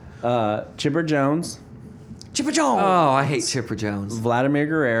 Chipper Jones, Chipper Jones. Oh, I hate Chipper Jones. Vladimir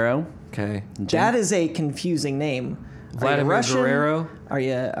Guerrero, Okay. That is a confusing name. Are you Vladimir Russian? Guerrero. Are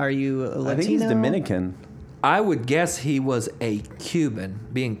you Latino? I think he's Dominican. I would guess he was a Cuban,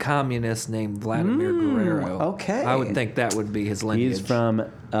 being communist, named Vladimir Guerrero. okay. I would think that would be his lineage. He's from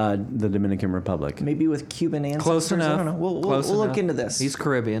the Dominican Republic. Maybe with Cuban ancestors. Close enough. I don't know. We'll Close look enough. into this. He's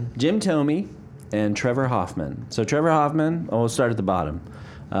Caribbean. Jim Thome and Trevor Hoffman. So Trevor Hoffman, we'll start at the bottom.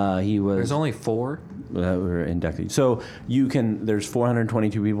 He was There's only 4. that were inducted. So there's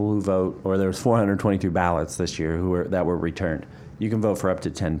 422 people who vote, or there's 422 ballots this year that were returned. You can vote for up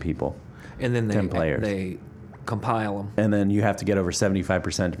to 10 people, And then 10 players. they compile them. and then you have to get over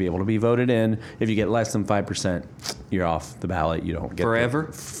 75% to be able to be voted in. If you get less than 5%, you're off the ballot. You don't get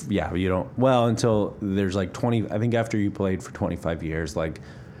Forever? Yeah, you don't. Well, until there's like 20. I think after you played for 25 years, like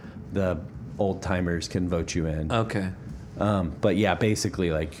the old timers can vote you in. Okay. But yeah, basically,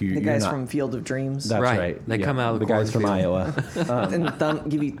 like the you're guys not, from Field of Dreams. That's Right. right. They come out of the guys from cornfield. Iowa. and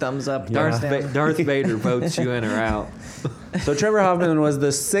give you thumbs up. Darth, thumbs down. Darth Vader votes you in or out. So Trevor Hoffman was the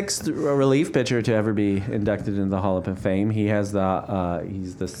 6th relief pitcher to ever be inducted into the Hall of Fame. He has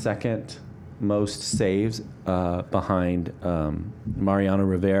he's the 2nd most saves behind Mariano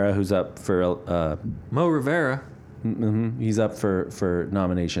Rivera, who's up for Mo Rivera, he's up for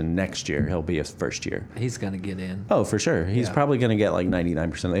nomination next year. He'll be his first year. he's going to get in. Oh, for sure. He's Yeah. probably going to get like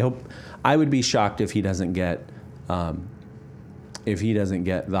 99%. I would be shocked if he doesn't get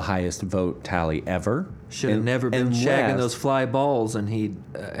the highest vote tally ever. Should have never been Unless- shagging those fly balls, and he'd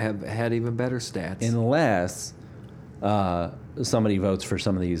have had even better stats. unless somebody votes for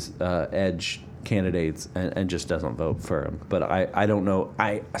some of these edge candidates and just doesn't vote for them. But I don't know.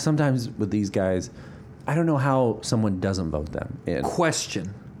 I sometimes with these guys, I don't know how someone doesn't vote them in.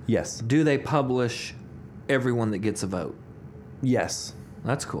 Question: Yes, do they publish everyone that gets a vote? yes.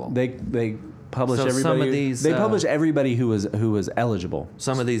 That's cool. They publish So everybody. some of these, they publish everybody who was eligible.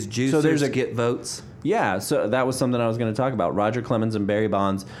 Some of these juicers So there's a- get votes. Yeah, so that was something I was going to talk about. Roger Clemens and Barry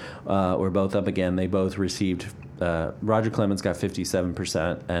Bonds were both up again. They both received. Roger Clemens got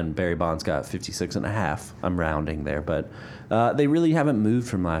 57%, and Barry Bonds got 56.5%. I'm rounding there, but they really haven't moved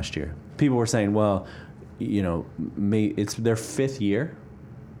from last year. People were saying, well, it's their 5th year.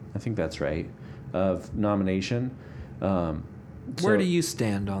 I think that's right, of nomination. Where do you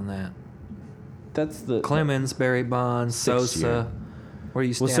stand on that? That's the Clemens, Barry Bonds, Sixth year. Sosa. Where do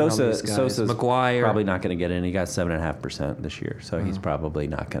you Well, stand on these guys? Sosa's McGuire. probably not going to get in. He got 7.5% this year, so he's probably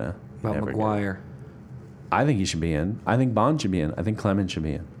not going to. About McGuire. I think he should be in. I think Bond should be in. I think Clemens should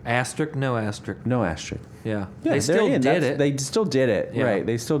be in. Asterisk, no asterisk. No asterisk. Yeah. Yeah, They they're still in. did it. They still did it. Yeah. Right.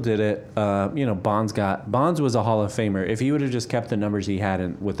 They still did it. Bonds was a Hall of Famer. If he would have just kept the numbers he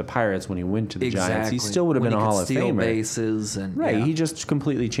had with the Pirates when he went to the Giants, he still would have When been a he could Hall of steal Famer. bases and Right. yeah. He just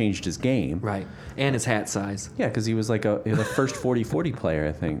completely changed his game. Right. And his hat size. Yeah, because he was like the first 40-40 player,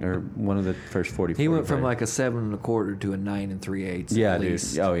 I think, or one of the first 40-40 He went from players. like a 7 1/4 to a 9 3/8. Yeah, at dude.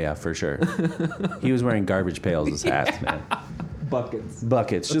 least. Oh, yeah, for sure. He was wearing garbage pails as hats, man.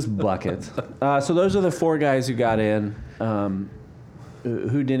 Buckets, just buckets. So those are the 4 guys who got in.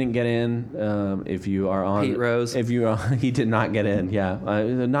 Who didn't get in? If you are on Pete Rose. If you are, he did not get in. Yeah,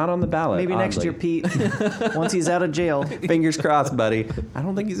 not on the ballot. Maybe next oddly. year, Pete. Once he's out of jail. Fingers crossed, buddy. I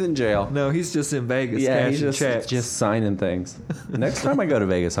don't think he's in jail. No, he's just in Vegas Yeah, cashing he's checks. just signing things. Next time I go to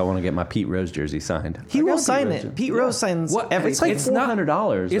Vegas, I want to get my Pete Rose jersey signed. He will sign it. Pete Rose signs What- everything. It's like It's not-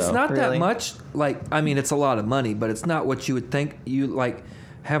 $400. It's though. not Really? that much. Like, I mean, it's a lot of money, but it's not what you would think. You like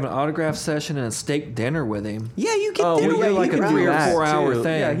have an autograph session and a steak dinner with him. Yeah, you get Oh, dinner well, yeah, with like him, a right? 3 or that, 4 hour too.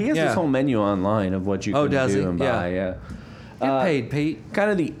 thing. Yeah, he has Yeah. this whole menu online of what you Oh, can does do he? and Yeah. buy. Yeah. Get paid, Pete.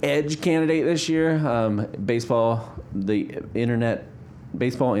 Kind of the edge candidate this year. Baseball,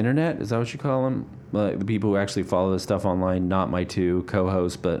 baseball internet. Is that what you call them? The people who actually follow this stuff online, not my 2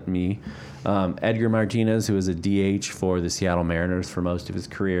 co-hosts, but me. Edgar Martinez, who was a DH for the Seattle Mariners for most of his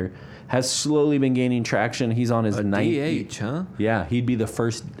career, has slowly been gaining traction. He's on his A ninth. DH, huh? Yeah, he'd be the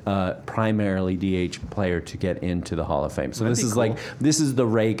first primarily DH player to get into the Hall of Fame. So That'd this be is cool. this is the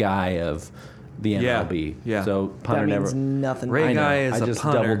Ray Guy of the Yeah, MLB. yeah. So punter That means never. nothing. Ray I know. Guy is I a just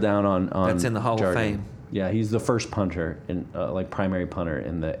punter doubled down on that's in the Hall of jargon. Fame. Yeah, he's the first punter in primary punter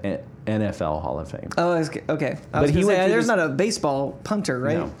in the NFL Hall of Fame. Oh, okay. I But was he gonna went say, through there's this- not a baseball punter,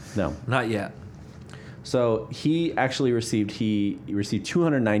 right? No. Not yet. So he actually received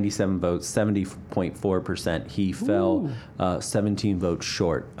 297 votes, 70.4%. He fell 17 votes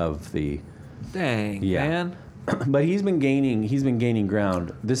short of the. Dang, Yeah. man. But he's been gaining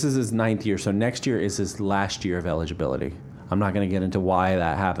ground. This is his 9th year, so next year is his last year of eligibility. I'm not going to get into why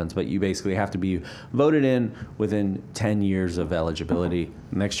that happens, but you basically have to be voted in within 10 years of eligibility.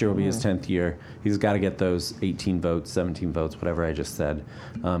 Next year will be his 10th year. He's got to get those 18 votes, 17 votes, whatever I just said,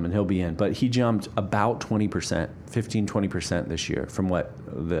 and he'll be in. But he jumped about 20%, 20% this year from what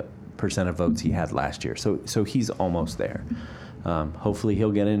the percent of votes he had last year. So he's almost there. Hopefully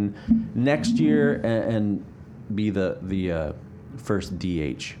he'll get in next year and be the first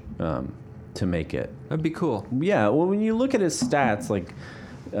DH to make it. That'd be cool. Yeah, well, when you look at his stats, like,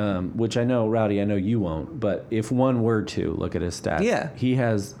 which I know, Rowdy, I know you won't, but if one were to look at his stats, Yeah. he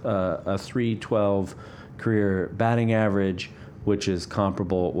has a .312 career batting average, which is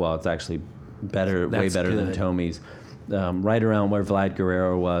comparable. Well, it's actually better, way That's better than good. Tomey's, right around where Vlad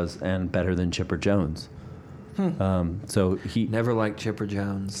Guerrero was, and better than Chipper Jones. So he Never liked Chipper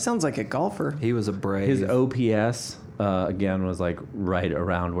Jones. Sounds like a golfer. He was a brave. his OPS again was like right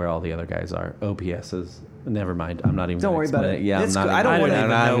around where all the other guys are. OPS is. Never mind. I'm not even. Don't gonna worry about explain it. Yeah, It's I'm not. cool. I don't wanna- I'm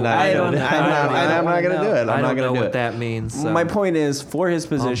not- I don't I'm know. not- I don't- I'm not I going to do it. I'm I not don't going to know do what it. that means. So. My point is, for his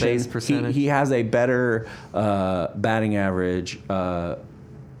position, base percentage. he has a better batting average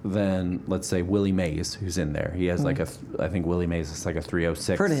than, let's say, Willie Mays, who's in there. He has like I think Willie Mays is like a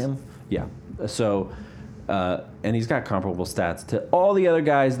 306. Heard of him. Yeah. So, and he's got comparable stats to all the other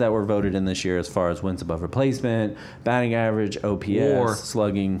guys that were voted in this year as far as wins above replacement, batting average, OPS, WAR.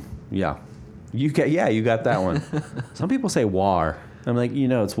 slugging. Yeah. You got that one. Some people say WAR. I'm like,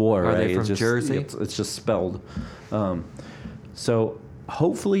 it's WAR, Are right? they from it's just, Jersey? It's just spelled. So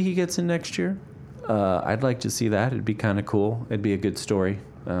hopefully he gets in next year. I'd like to see that. It'd be kind of cool. It'd be a good story.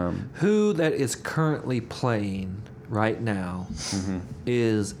 Who that is currently playing right now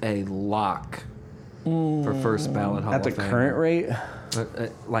is a lock for first ballot Hall At the of Fame. current rate,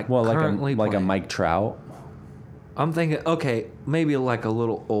 Like well, currently like a playing. Mike Trout. I'm thinking, okay, maybe like a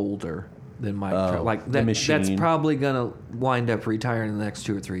little older than Mike Oh, Trout. Like the that, Machine. that's probably gonna wind up retiring in the next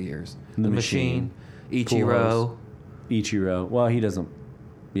 2 or 3 years. The Machine. Ichiro. Ichiro. Well, he doesn't.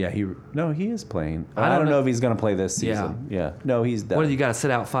 Yeah, he is playing. I I don't don't know know if he's going to play this season. Yeah. No, he's done. What do you got to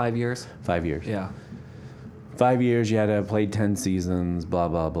sit out 5 years? 5 years. Yeah. 5 years. You had to have played 10 seasons. Blah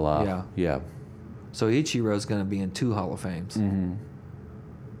blah blah. Yeah. Yeah. So Ichiro's going to be in 2 Hall of Fames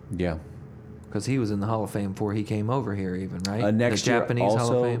Yeah. because he was in the Hall of Fame before he came over here, even right? Next the year, Japanese Hall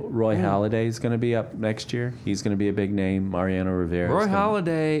also of Fame. Roy Halladay is going to be up next year. He's going to be a big name. Mariano Rivera. Roy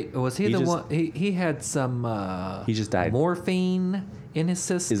Halladay, was he He the just- one? He had some. He just died. Morphine in his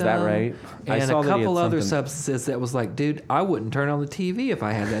system. Is that right? I And saw a that he had couple other something- substances that was like, dude, I wouldn't turn on the TV if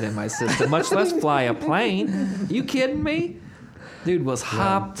I had that in my system, much less fly a plane. You kidding me? Dude was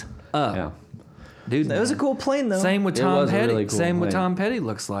hopped up. Yeah. Dude, It was a cool plane, though. Same with It Tom was a Petty. really cool Same with plane. Tom Petty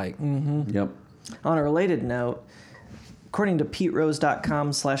looks like. Yep. On a related note, according to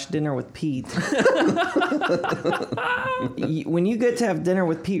PeteRose.com/dinner with Pete, when you get to have dinner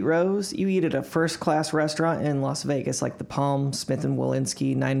with Pete Rose, you eat at a first-class restaurant in Las Vegas, like the Palm, Smith and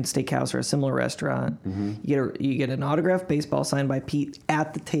Walensky, Nine Steakhouse, or a similar restaurant. You get an autographed baseball signed by Pete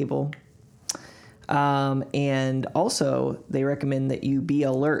at the table. And also, they recommend that you be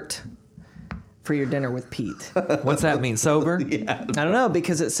alert for your dinner with Pete. What's that mean? Sober? I don't know,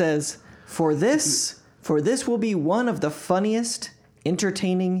 because it says, for this will be one of the funniest,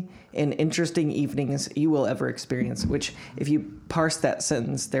 entertaining, and interesting evenings you will ever experience. Which, if you parse that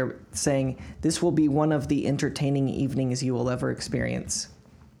sentence, they're saying, this will be one of the entertaining evenings you will ever experience.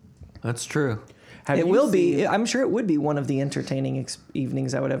 That's true. It will be. I'm sure it would be one of the entertaining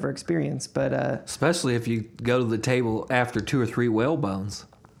evenings I would ever experience. But Especially if you go to the table after 2 or 3 whalebones.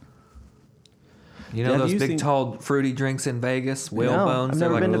 You know Have those you big, seen- tall, fruity drinks in Vegas? Whalebones? I've They're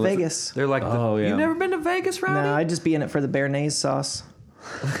never like been to little- Vegas. They're like, Oh, yeah. You've never been to Vegas, Rowdy? no, I'd just be in it for the béarnaise sauce.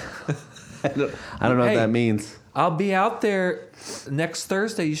 I don't know Hey. what that means. I'll be out there next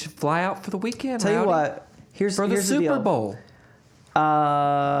Thursday. You should fly out for the weekend. Tell you Rowdy. what, here's For the here's Super deal. Bowl.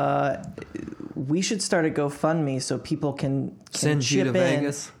 We should start a GoFundMe so people can Send you chip to in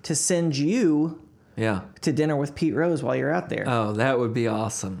Vegas? to send you Yeah. to dinner with Pete Rose while you're out there. Oh, that would be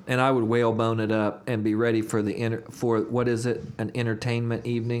awesome. And I would whalebone it up and be ready for for what is it? An entertainment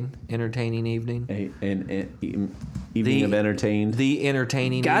evening? Entertaining evening? Evening of entertained. The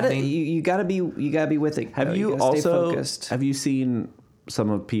entertaining Got it. evening? You gotta be with it. Have though. you gotta stay also focused. have you seen some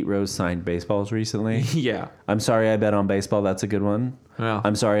of Pete Rose signed baseballs recently? Yeah. I'm sorry I bet on baseball. That's a good one. Yeah.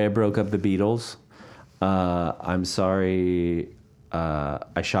 I'm sorry I broke up the Beatles. I'm sorry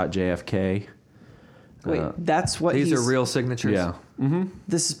I shot JFK. Wait, that's what These are real signatures. Yeah.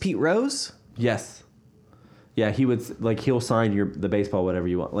 This is Pete Rose? Yes. Yeah, he would he'll sign the baseball whatever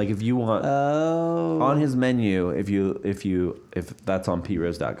you want. Like if you want on his menu, if that's on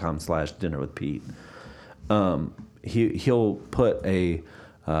PeteRose.com/dinner with Pete, he'll put a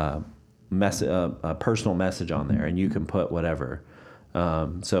personal message on there, and you can put whatever.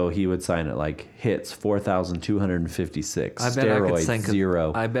 So he would sign it like hits 4,256. I bet I could Steroids think 0.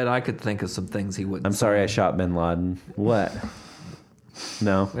 of. I bet I could think of some things he wouldn't. I'm sorry, I shot Bin Laden. What?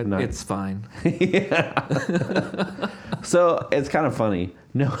 No, no. It's fine. So it's kind of funny.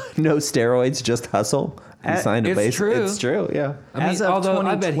 No steroids, just hustle. He signed a It's base. true. It's true. Yeah. As of although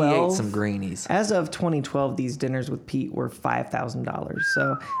I bet he ate 2012 some greenies. As of 2012, these dinners with Pete were $5,000.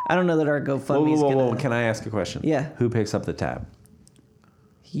 So I don't know that our GoFundMe is Whoa, going to... Can I ask a question? Yeah. Who picks up the tab?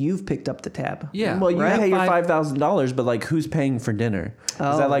 You've picked up the tab. Yeah. Well, you Right. pay your $5,000, but like, who's paying for dinner? Is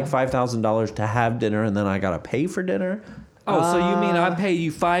that like $5,000 to have dinner, and then I gotta pay for dinner? Oh, so you mean I pay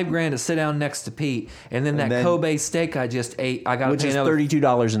you $5,000 to sit down next to Pete, and then then- Kobe steak I just ate, I gotta Which pay is another.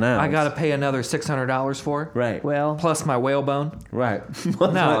 $32 an ounce. I gotta pay another $600 for. Right. Well, Plus my whalebone. Right.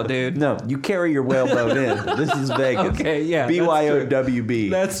 No, dude. No, you carry your whalebone in. This is Vegas. Okay, yeah, that's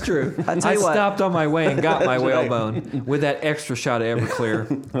BYOWB. That's true. I tell you what. stopped on my way and got my That's right. whalebone with that extra shot of Everclear.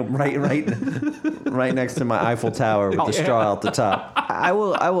 right next to my Eiffel Tower with the straw out the top. I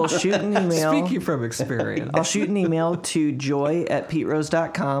will shoot an email. Speaking from experience. I'll shoot an email to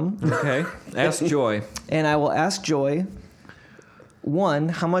joy@PeteRose.com, Okay. Ask Joy. and I will ask Joy, one,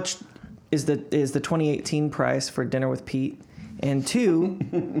 how much is the 2018 price for dinner with Pete? And two,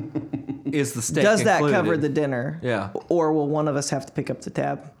 Is the steak does that included? cover the dinner? Yeah. Or will one of us have to pick up the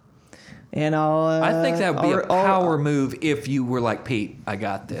tab? And I'll... I think that would be a I'll- power move if you were like, Pete, I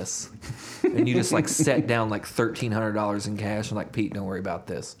got this. And you just like set down like $1,300 in cash and like, Pete, don't worry about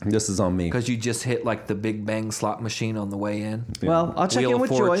this. This is on me. Because you just hit like the Big Bang slot machine on the way in. Well, I'll check Wheel in of with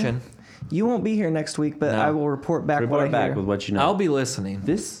Fortune. Joy. You won't be here next week, but No. I will report back what I Report back hear. with what you know. I'll be listening.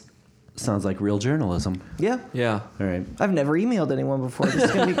 This sounds like real journalism. Yeah. Yeah. All right. I've never emailed anyone before. This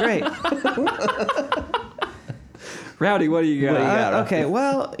is going to be great. Rowdy, what do you got? Okay,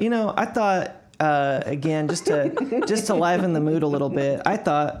 well, I thought again just to liven the mood a little bit. I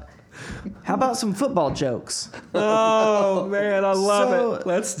thought, how about some football jokes? Oh, man, I love So- it.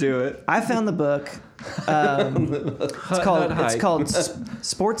 Let's do it. I found the book. It's called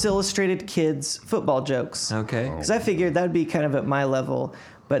Sports Illustrated Kids Football Jokes. Okay. Because I figured that'd be kind of at my level,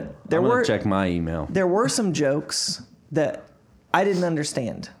 but I'm gonna check my email. there were some jokes that I didn't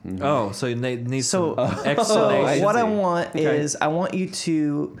understand. Oh, so you need So- some explanation. What I see. want is I want you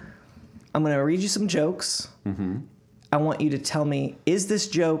to. I'm going to read you some jokes. Mm-hmm. I want you to tell me, is this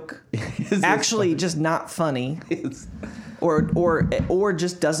joke actually just not funny, or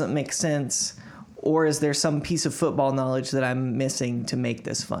just doesn't make sense, or is there some piece of football knowledge that I'm missing to make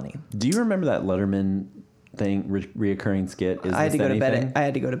this funny? Do you remember that Letterman thing, reoccurring skit? Is I had to this go to bed. anything? I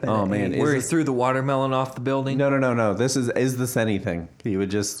had to go to bed. Oh, at man, 8. Where he this- threw the watermelon off the building? No. This is this anything? He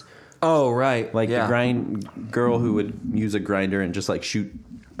would just Oh, right. like yeah. the grind girl who would use a grinder and just like shoot.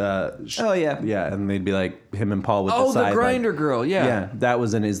 Oh, yeah. Yeah, and they'd be like him and Paul with Oh, the side. the grinder girl. Yeah. Yeah, that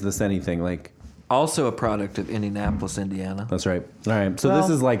was an Is This Anything? Like Also a product of Indianapolis, Indiana. that's right. All right, so Well, this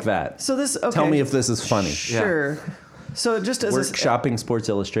is like that. So this. Okay. Tell me if this is funny. Sure. So just as Workshopping Sports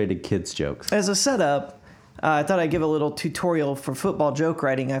Illustrated kids jokes. as a setup, I thought I'd give a little tutorial for football joke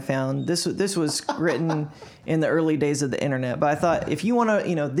writing I found. This was written in the early days of the internet, but I thought if you want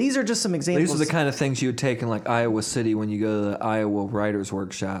to, these are just some examples. These are the kind of things you would take in like Iowa City when you go to the Iowa Writers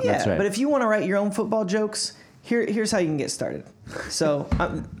Workshop. yeah, That's right. but if you want to write your own football jokes, here's how you can get started. So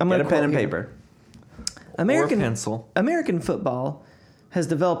I'm Get going a pen and paper. Or pencil. American football has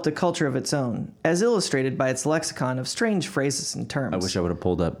developed a culture of its own, as illustrated by its lexicon of strange phrases and terms. I wish I would have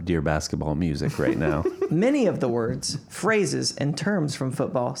pulled up Dear Basketball music right now. Many of the words, phrases, and terms from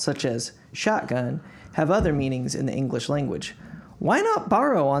football, such as shotgun, have other meanings in the English language. Why not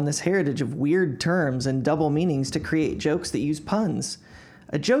borrow on this heritage of weird terms and double meanings to create jokes that use puns?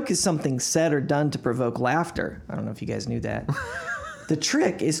 A joke is something said or done to provoke laughter. I don't know if you guys knew that. The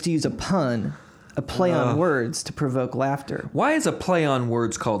trick is to use a pun, a play on words, to provoke laughter. Why is a play on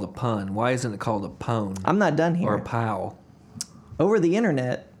words called a pun? Why isn't it called a pone I'm not done here. or a pow? Over the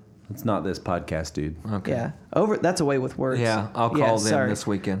internet, It's not this podcast, dude. Okay. yeah, that's a way with words. Yeah, I'll call them sorry. this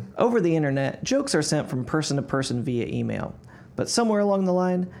weekend. Over the internet, jokes are sent from person to person via email. But somewhere along the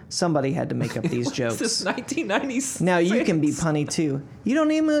line, somebody had to make up these jokes. This is 1996. Now you can be punny too. You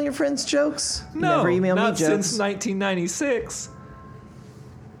don't email your friends jokes? You No, never email not me jokes. since 1996.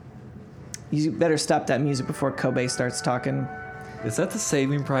 You better stop that music before Kobe starts talking. Is that the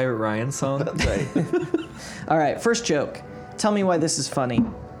Saving Private Ryan song? That's right. All right, first joke. Tell me why this is funny,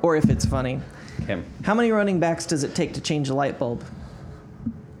 or if it's funny. Okay. How many running backs does it take to change a light bulb?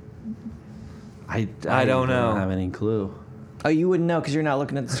 I don't know. have any clue. Oh, you wouldn't know because you're not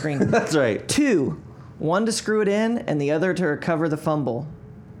looking at the screen. That's right. 2, one to screw it in, and the other to recover the fumble.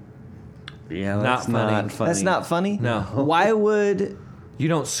 Yeah, Not that's funny. not funny. That's not funny. No. Why would? You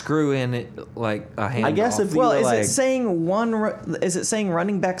don't screw in it like a hand. I guess if Well, you is were it like, saying Is it saying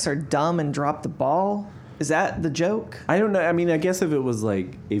running backs are dumb and drop the ball? Is that the joke? I don't know. I mean, I guess if it was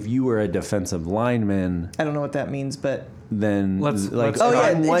like if you were a defensive lineman, I don't know what that means, but then Let's- like let's- Oh, yeah,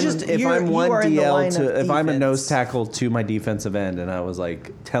 I'm it's one, just if you I'm one are in the line DL of to if I'm a defense. nose tackle to my defensive end and I was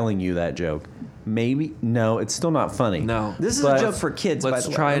like telling you that joke, maybe no, it's still not funny. No. this is But a joke for kids. let's by the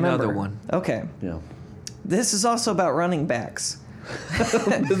way. try another Remember. one. Okay, Yeah. this is also about running backs.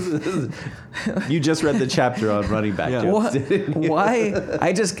 You just read the chapter on running back Yeah. jokes. Why?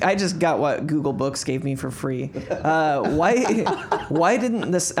 I just got what Google Books gave me for free. Why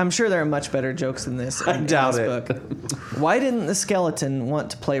didn't this? I'm sure there are much better jokes than this. In doubt this it. book. Why didn't the skeleton want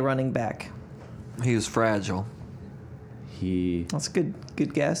to play running back? He was fragile. That's a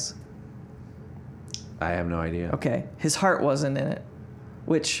good guess. I have no idea. Okay, his heart wasn't in it,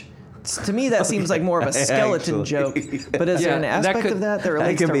 which to me that seems like more of a skeleton Actually. joke. But is there Yeah, an that aspect could- of that that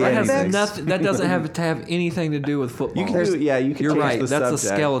relates could to be running anything. backs? That doesn't have to have anything to do with football. You can do, yeah, you can You're change right. the That's a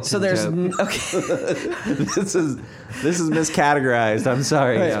subject. skeleton So there's joke. okay. this is miscategorized. I'm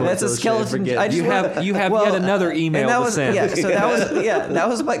sorry. Right, Sports that's a Illustrated, skeleton. forget I it. just You have well, yet another email and that to was, send. Yeah, so that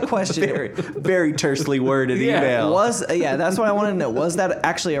was my question. very tersely worded Yeah. email. That's what I wanted to know. Was that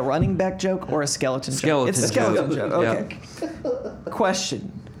actually a running back joke or a skeleton joke? It's a skeleton joke. Okay.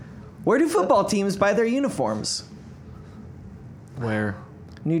 Question: where do football teams buy their uniforms? Where?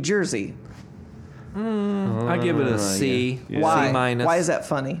 New Jersey. I give it a C. Yeah. Why? C minus. Why is that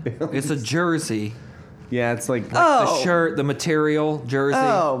funny? It's a jersey. Yeah, it's like Oh. The shirt, the material, jersey.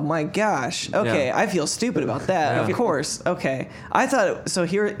 Oh my gosh. Okay, Yeah. I feel stupid about that. Yeah. Of course. Okay. I thought so.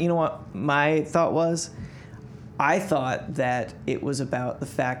 Here, you know what my thought was? I thought that it was about the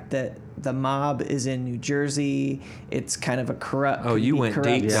fact that the mob is in New Jersey. It's kind of a corrupt. Oh, you went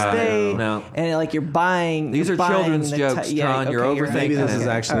corrupt deep. state, No. and like you're buying. These you're are buying children's the jokes, John. You're overthinking maybe this Okay. is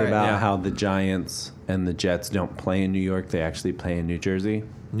actually All right. about Yeah. how the Giants and the Jets don't play in New York. They actually play in New Jersey.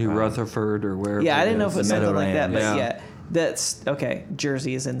 New Rutherford or wherever. Yeah, I it didn't know if is. it was The something like that, but Meadowlands. yeah, that's okay.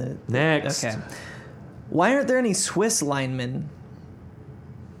 Jersey is in the Next. Okay. Why aren't there any Swiss linemen?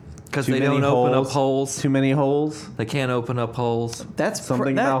 Because Too they many don't open up holes. holes. Too many holes. They can't open up holes. That's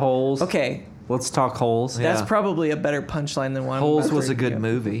Something about holes. Okay, Let's talk holes. Yeah. that's probably a better punchline than one. I'm Holes about was to a good give.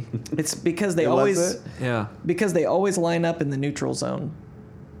 movie. It's because they Was always it? Yeah. line up in the neutral zone.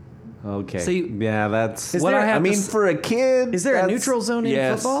 Okay. See- yeah, that's. Is there- I mean, to s- for a kid, Is there a that's- neutral zone in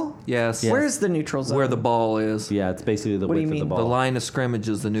Yes. football? Yes. Where's the neutral zone? Where the ball is. Yeah, it's basically the What do width you of the mean? ball. The line of scrimmage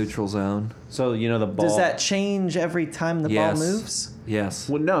is the neutral zone. So you know the ball. Does that change every time the Yes. ball moves? Yes.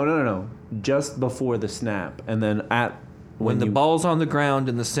 Well, no. Just before the snap, and then When the you- ball's on the ground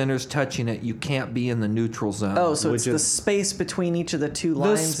and the center's touching it, you can't be in the neutral zone. Oh, so Which it's the is- space between each of the two the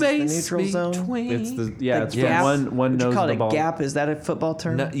lines space is the neutral zone. between. It's the The it's gap? from one Would you nose call of it the ball. a gap? Is that a football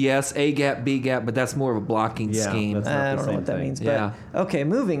term? No, yes, A gap, B gap, but that's more of a blocking Yeah, scheme. that's- not I the don't know same what that thing. means, but Yeah. okay,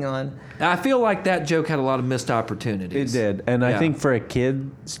 moving on. I feel like that joke had a lot of missed opportunities. It did, and I Yeah. think for a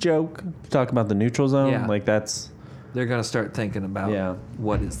kid's joke, talk about the neutral zone, Yeah. like that's They're gonna start thinking about Yeah.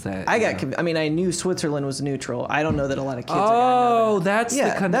 what is that. I you got. know. I mean, I knew Switzerland was neutral. I don't know that a lot of kids are gonna Oh, know that. that's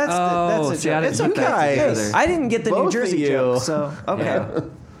Yeah, the con- that's the oh, see, I joke. didn't It's put okay. that guys. together. I didn't get the New Both of Jersey you. joke, so okay. Yeah.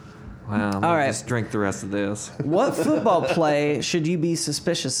 Wow. All right. Just drink the rest of this. What football play should you be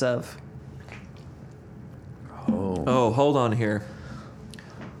suspicious of? Oh, hold on here.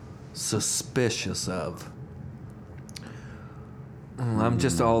 Suspicious of. I'm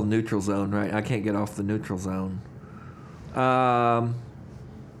just all neutral zone, right? I can't get off the neutral zone. I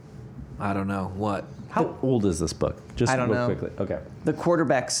don't know what. how old is this book? Just I don't real know. quickly. Okay. The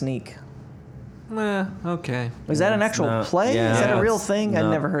quarterback sneak. Okay. Was that an It's actual not- play? yeah, Is that a real it's thing? I've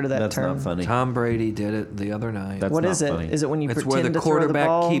not- never heard of that that's term. not funny. Tom Brady did it the other night. That's What not is it? funny. Is it when you It's pretend where the to throw the quarterback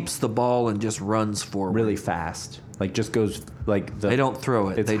ball? keeps the ball and just runs forward. Really fast, like just goes like the. They don't throw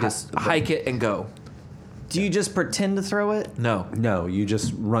it. It's They hi- just hike it and go. Do you just pretend to throw it? No. No, you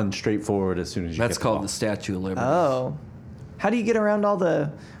just run straight forward as soon as you. That's get the called ball. the Statue of Liberty. Oh. How do you get around all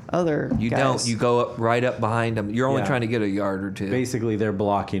the other You guys? don't. You go up right up behind them. You're only Yeah. trying to get a yard or two. Basically, they're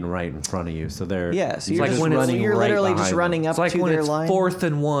blocking right in front of you, so they're. Yeah, so you're, like just when it's- running, you're right literally just behind running them. up It's like to when their it's line. 4th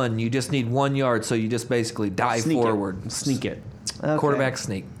and 1, you just need 1 yard, so you just basically dive Sneak forward. It. Sneak it. Okay. Quarterback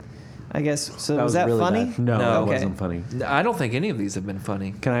sneak. I guess. So That was that really funny? bad. No, No. it Okay. wasn't funny. I don't think any of these have been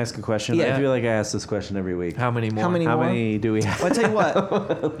funny. Can I ask a question? Yeah. I feel like I ask this question every week. How many more? How many How more? many do we have? Well, I tell you what. A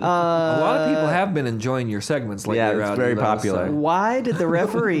lot of people have been enjoying your segments lately. Yeah, it's Rowdy, very though, popular. so- Why did the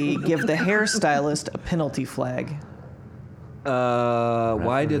referee give the hairstylist a penalty flag?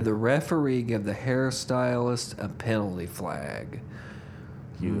 Why did the referee give the hairstylist a penalty flag?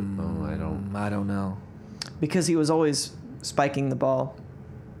 I don't. I don't know. Because he was always spiking the ball.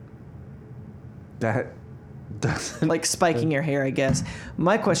 That doesn't. Like spiking your hair, I guess.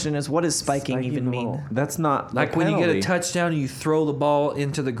 My question is, what does spiking even the mean? ball. That's not Like a when you get a penalty. touchdown and you throw the ball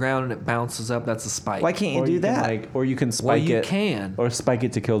into the ground and it bounces up, that's a spike. Why can't you Or do can, that? like, or you can spike Well, you it. can. Or spike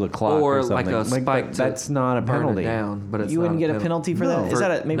it to kill the clock. Or Or like something. a spike to That's not a burn penalty. it down, but it's You not wouldn't get a penalty for that? No. Is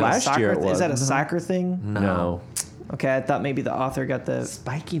that a, maybe a Last soccer? year it Is that a was. soccer thing? No. Okay, I thought maybe the author got the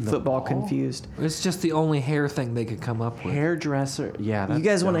Spiking the football ball? confused. It's just the only hair thing they could come up with. Hairdresser. Yeah. That's You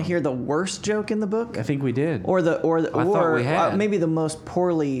guys want to dumb. hear the worst joke in the book, I think we did. or I thought we had. maybe the most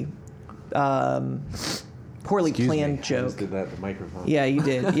poorly Excuse me, planned I just joke? did that at the microphone. Yeah, you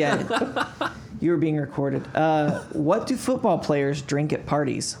did. Yeah, you were being recorded. What do football players drink at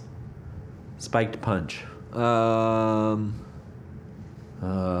parties? Spiked punch.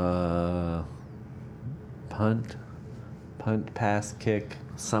 Punt, pass, kick,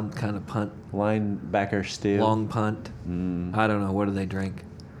 Some kind of punt, linebacker steal. long punt. I don't know. What do they drink?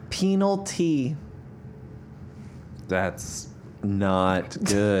 Penal tea. That's not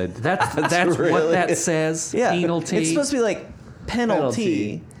good. That's really- what that says. Yeah, Penalty. it's supposed to be like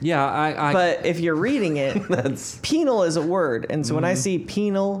penalty. Penalty. Yeah, I But if you're reading it, That's penal is a word, and so when I see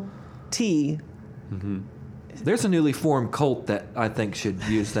penal tea, there's a newly formed cult that I think should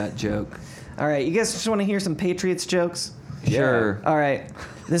use that joke. all right, you guys just want to hear some Patriots jokes? Sure. All right,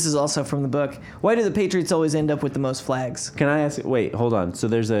 this is also from the book. Why do the Patriots always end up with the most flags? Can I ask? Wait, hold on. So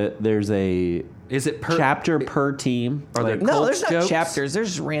there's a Is it per chapter per team. Are there Like, No, Colts there's not jokes? chapters. There's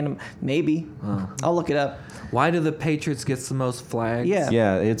just random. Maybe. I'll look it up. Why do the Patriots get the most flags? Yeah.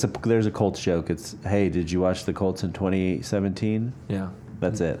 yeah, there's a Colts joke. It's hey, did you watch the Colts in 2017? Yeah.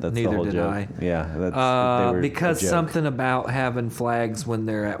 That's it. That's Neither the whole did joke. I. Yeah, that's they were a because joke. something about having flags when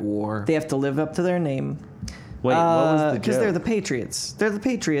they're at war. They have to live up to their name. Wait, what was the Because joke? they're the Patriots. They're the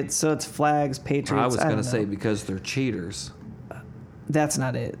Patriots, so it's flags, Patriots. I was don't going to say know. because they're cheaters. That's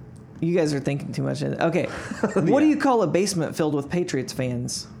not it. You guys are thinking too much. Okay. What do you call a basement filled with Patriots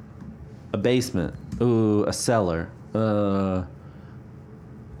fans? A basement. Ooh, a cellar.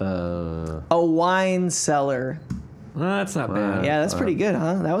 A wine cellar. Well, that's not bad. Yeah, that's pretty good,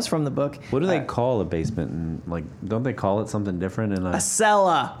 huh? That was from the book. What do they call a basement? And like, don't they call it something different in A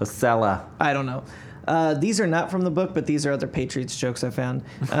cellar. a cellar? I don't know. These are not from the book, but these are other Patriots jokes I found.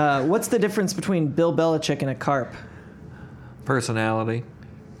 What's the difference between Bill Belichick and a carp? Personality.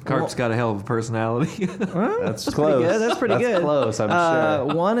 Carp's got a hell of a personality. That's Pretty close. good. That's pretty good. Close, I'm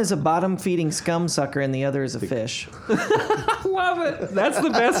sure. One is a bottom-feeding scum sucker, and the other is a fish. Love it. That's the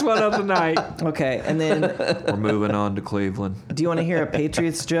best one of the night. Okay, and then We're moving on to Cleveland. do you want to hear a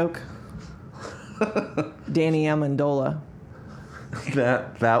Patriots joke? Danny Amendola.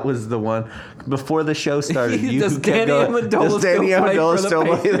 That was the one before the show started. You Does kept Danny going, Amendola does Danny still play Amendola for the still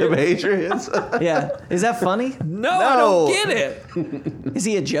play the Patriots? Yeah, is that funny? No, I No. don't get it. Is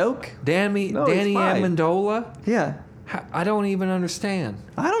he a joke? Danny No, he's fine. Amendola? Yeah, I don't even understand.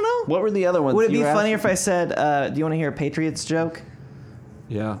 I don't know. What were the other ones? Would it be you were funnier asking? if I said, "Do you want to hear a Patriots joke?"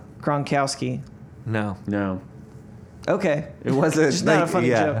 Yeah. Gronkowski. No. No, Okay. it wasn't. Just not a funny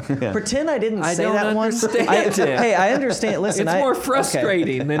yeah, joke. yeah. Pretend I didn't I say don't that one. understand it. Hey, I understand. Listen, It's more okay.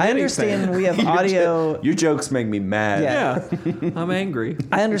 frustrating than I anything. understand we have audio. Your jokes make me mad. Yeah. Yeah. I'm angry.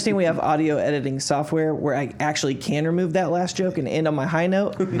 I understand we have audio editing software where I actually can remove that last joke and end on my high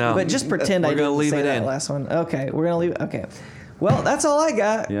note. No. But just pretend I We're gonna didn't leave say it that in. last one. Okay, we're gonna leave it. Okay. Well, that's all I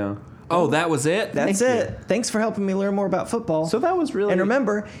got. Yeah. Oh, that was it? That's Thank it. Thanks for helping me learn more about football. So that was really. And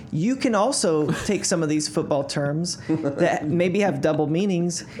remember, you can also take some of these football terms that maybe have double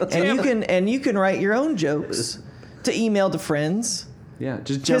meanings, and you can write your own jokes to email to friends. Yeah,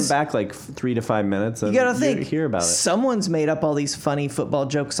 just jump Just- back like 3 to 5 minutes. And You gotta think. hear about it. Someone's made up all these funny football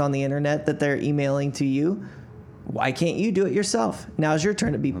jokes on the internet that they're emailing to you. Why can't you do it yourself? Now's your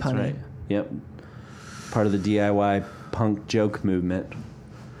turn to be That's punny. right. Yep. Part of the DIY punk joke movement.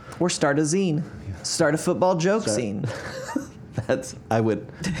 Or start a zine. Start a football joke scene. I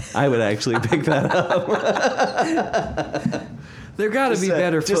would actually pick that up. There got to be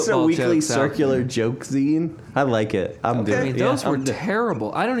better just football a weekly jokes out circular joke zine. I like it. I'm Okay. good. I mean, Yeah, those were I'm good.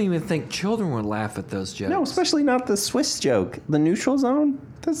 terrible. I don't even think children would laugh at those jokes. No, especially not the Swiss joke. The neutral zone.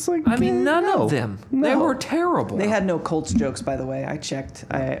 That's like. I mean, none no. of them. They No. were terrible. They had no Colts jokes, by the way. I checked,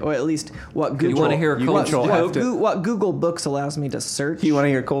 or at least what Google. You want to hear a You Colts control joke? F. What Google Books allows me to search. You want to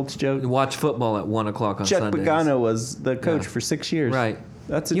hear Colts joke? Watch football at 1 o'clock on Chet Sundays. Pagano was the coach Yeah. for 6 years. Right.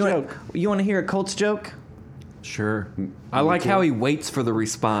 That's a you joke. Want to hear a Colts joke? Sure. I like how he waits for the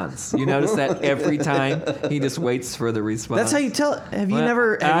response. You notice that every time he just waits for the response. That's how you tell. Have you Well,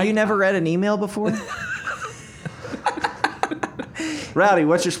 never read an email before? Rowdy,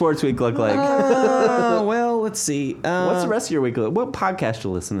 what's your sports week look like? Well, let's see. What's the rest of your week look? What podcast you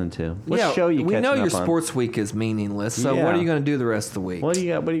listening to? What show you We catching know your up on? sports week is meaningless. So Yeah. what are you going to do the rest of the week? What do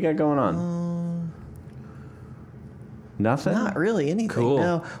you got? What do you got going on? Nothing. Not really anything. Cool.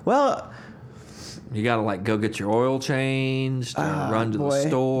 No. Well, You got to like go get your oil changed, or run to the boy,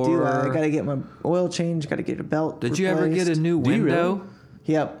 store. do I got to get my oil changed. Got to get a belt. Did you ever get a new Do you window?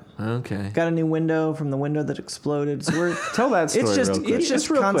 Yep. Okay. Got a new window from the window that exploded. So we're Tell that story it's just real quick. it's just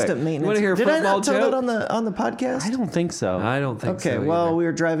real constant quick. maintenance. Wanna hear a Did I football not tell joke? that on the podcast? I don't think so. I don't think so. Okay, well, either. we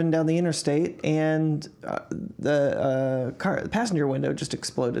were driving down the interstate and the passenger window just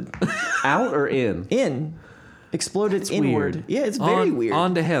exploded. Out or in? Exploded That's inward. weird. Yeah, it's very weird.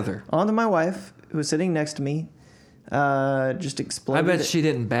 On to Heather. Onto my wife, who was sitting next to me, just I exploded. bet she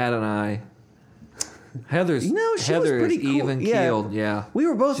didn't bat an eye. Heather's No, she Heather was pretty is cool. even Yeah. keeled. Yeah. We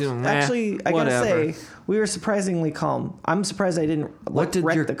were both She was, actually. I whatever. gotta say, we were surprisingly calm. I'm surprised I didn't. What did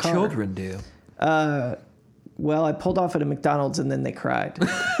wreck your the car. children do? Well, I pulled off at a McDonald's and then they cried.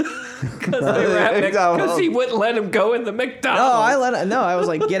 Because he wouldn't let him go in the McDonald's. I was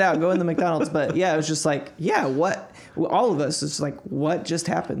like, get out, go in the McDonald's. But yeah, it was just like, yeah, what? All of us, it's like, what just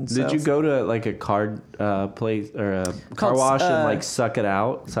happened? Did you go to like a car place or a car Called, wash and like suck it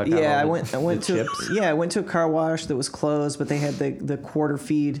out? Suck out Yeah, all I went the to chips? I went to a car wash that was closed, but they had the quarter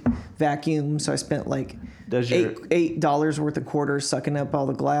feed vacuum, so I spent like Does your- $8 worth of quarters sucking up all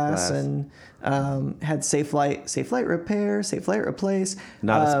the glass. Glass. And had Safe Light repair, Safe Light replace.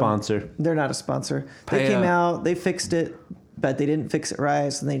 Not a sponsor. They're not a sponsor. They Pay came up. out, they fixed it, but they didn't fix it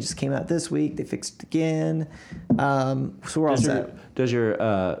right, so they just came out this week. They fixed it again. So we're all set. Does your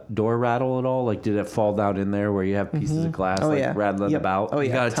door rattle at all? Like, did it fall down in there where you have pieces of glass Oh, like yeah. rattling Yep. about? Oh, You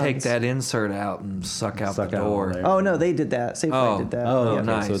yeah, got to take tons. that insert out and suck out Suck the out all door. there. Oh no, they did that. Safe Light Oh. did that. Oh, Yeah. Okay,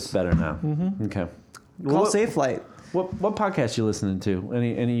 nice. so it's better now. Okay. Call What- Safe Light. What podcast you listening to?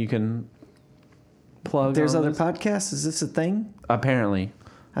 Any you can plug? There's on other this? podcasts. Is this a thing? Apparently,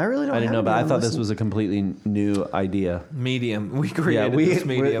 I really don't. I didn't have know, but any I on thought this listen. was a completely new idea. Medium. We created this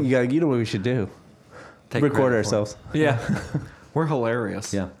medium. You know what we should do? Take Record credit for it. ourselves. Yeah. We're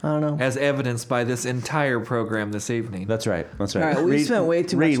hilarious. Yeah, I don't know. As evidenced by this entire program this evening. that's right. That's right. All right, we spent way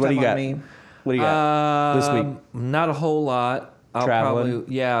too Reed, much what do time you on got? me. What do you got this week? Not a whole lot. I'll Traveling?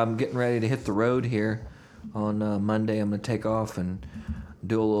 probably, I'm getting ready to hit the road here on Monday. I'm going to take off and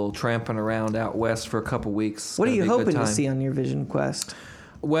do a little tramping around out west for a couple weeks. It's What are gonna you be a good hoping to time. see on your Vision Quest?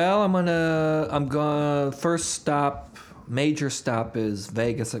 Well, I'm gonna first stop, major stop is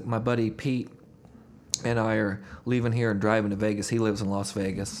Vegas. Like my buddy Pete and I are leaving here and driving to Vegas. He lives in Las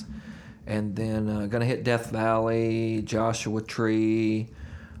Vegas, and then gonna hit Death Valley, Joshua Tree,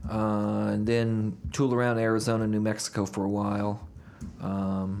 and then tool around Arizona, New Mexico for a while,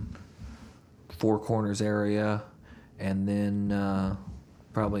 Four Corners area, and then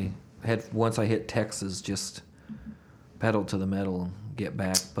probably once I hit Texas, just pedal to the metal and get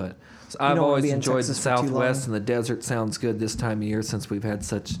back. But I've don't wanna always be in enjoyed the Texas for too Southwest, long. and the desert sounds good this time of year since we've had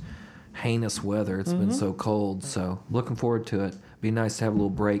such heinous weather. It's been so cold, so looking forward to it. Be nice to have a little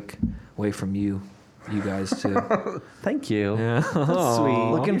break away from you guys too. Thank you. Yeah. That's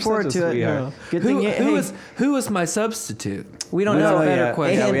sweet. Looking You're forward such a to it. sweetheart. Good thing Who is my substitute? we don't We know. don't know better yet.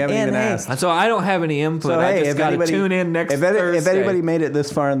 question. Yeah, we haven't And even hey, asked. And so I don't have any input. I just got to tune in next Thursday. if anybody made it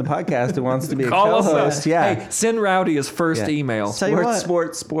this far in the podcast and wants to be a Call us co-host, up. yeah. Hey, send Rowdy his first Yeah. email. Tell you what.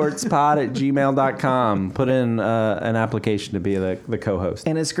 sportspod@gmail.com. Put in an application to be the co-host.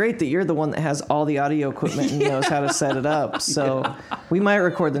 And it's great that you're the one that has all the audio equipment and knows how to set it up. So we might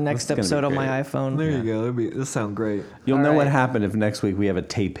record the next This is episode gonna on be my great. iPhone. There you go. This sounds great. You'll All know what right. happened if next week we have a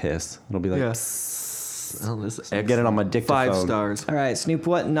tape hiss. It'll be like, Yeah. psst. Oh, this is Get it on my dictaphone. 5 stars. All right, Snoop,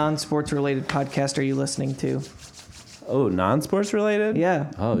 what non-sports related podcast are you listening to? Oh, non-sports related? Yeah.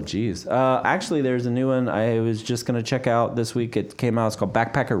 Oh, geez. Actually, there's a new one I was just going to check out this week. It came out. It's called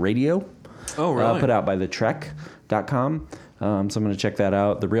Backpacker Radio. Oh, really? Put out by thetrek.com. So I'm going to check that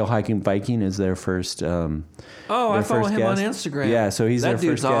out. The Real Hiking Viking is their first. I follow him on Instagram. Yeah, so he's their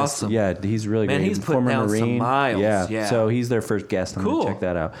dude's first awesome. guest. Yeah, he's really Man, great. he's putting Former down some Marine. miles. Yeah. So he's their first guest. I'm going Cool. to check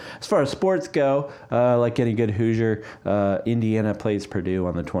that out. As far as sports go, like any good Hoosier, Indiana plays Purdue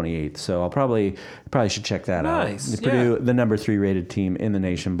on the 28th. So I'll probably should check that out. Nice. Purdue, the number 3 rated team in the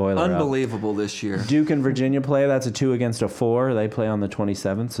nation. Boiler up. Unbelievable this year. Duke and Virginia play. That's a 2 against a 4. They play on the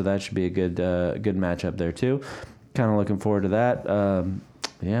 27th, so that should be a good matchup there too. Kind of looking forward to that.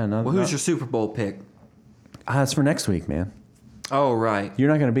 Who's your Super Bowl pick? That's for next week, man. Oh, right. You're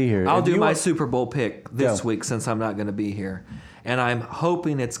not going to be here. I'll do my Super Bowl pick this week since I'm not going to be here. And I'm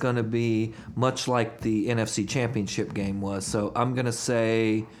hoping it's going to be much like the NFC Championship game was. So I'm going to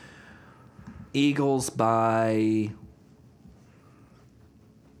say Eagles by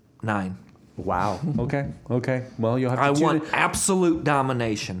 9. Wow. Okay. Well, you'll have to I tune want in. absolute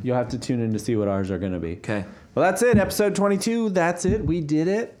domination. You'll have to tune in to see what ours are going to be. Okay. Well, that's it. Episode 22. That's it. We did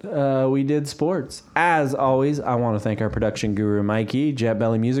it. We did sports. As always, I want to thank our production guru, Mikey, Jet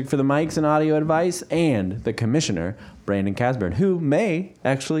Belly Music for the mics and audio advice, and the commissioner, Brandon Casburn, who may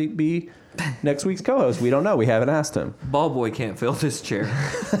actually be next week's co-host. We don't know. We haven't asked him. Ball boy can't fill this chair.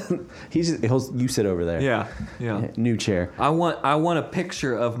 You sit over there. Yeah. New chair. I want a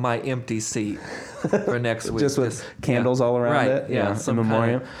picture of my empty seat for next week. Just with candles all around it. Yeah. In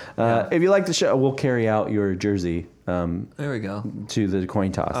memoriam. If you like the show, we'll carry out your jersey. There we go. To the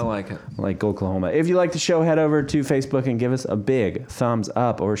coin toss. I like it. Like Oklahoma. If you like the show, head over to Facebook and give us a big thumbs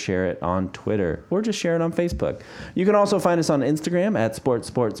up or share it on Twitter or just share it on Facebook. You can also find us on Instagram at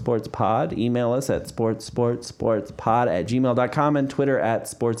sportsportsportspod. Email us at sportsportsportspod@gmail.com and Twitter at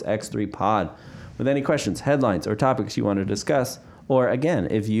sportsx3pod. With any questions, headlines, or topics you want to discuss, or again,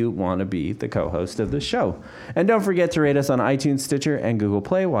 if you want to be the co-host of the show. And don't forget to rate us on iTunes, Stitcher, and Google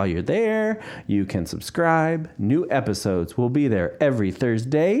Play. While you're there, you can subscribe. New episodes will be there every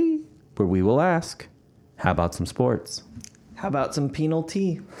Thursday, where we will ask, how about some sports? How about some penal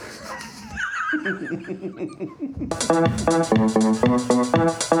tea?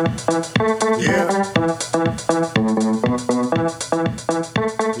 Yeah.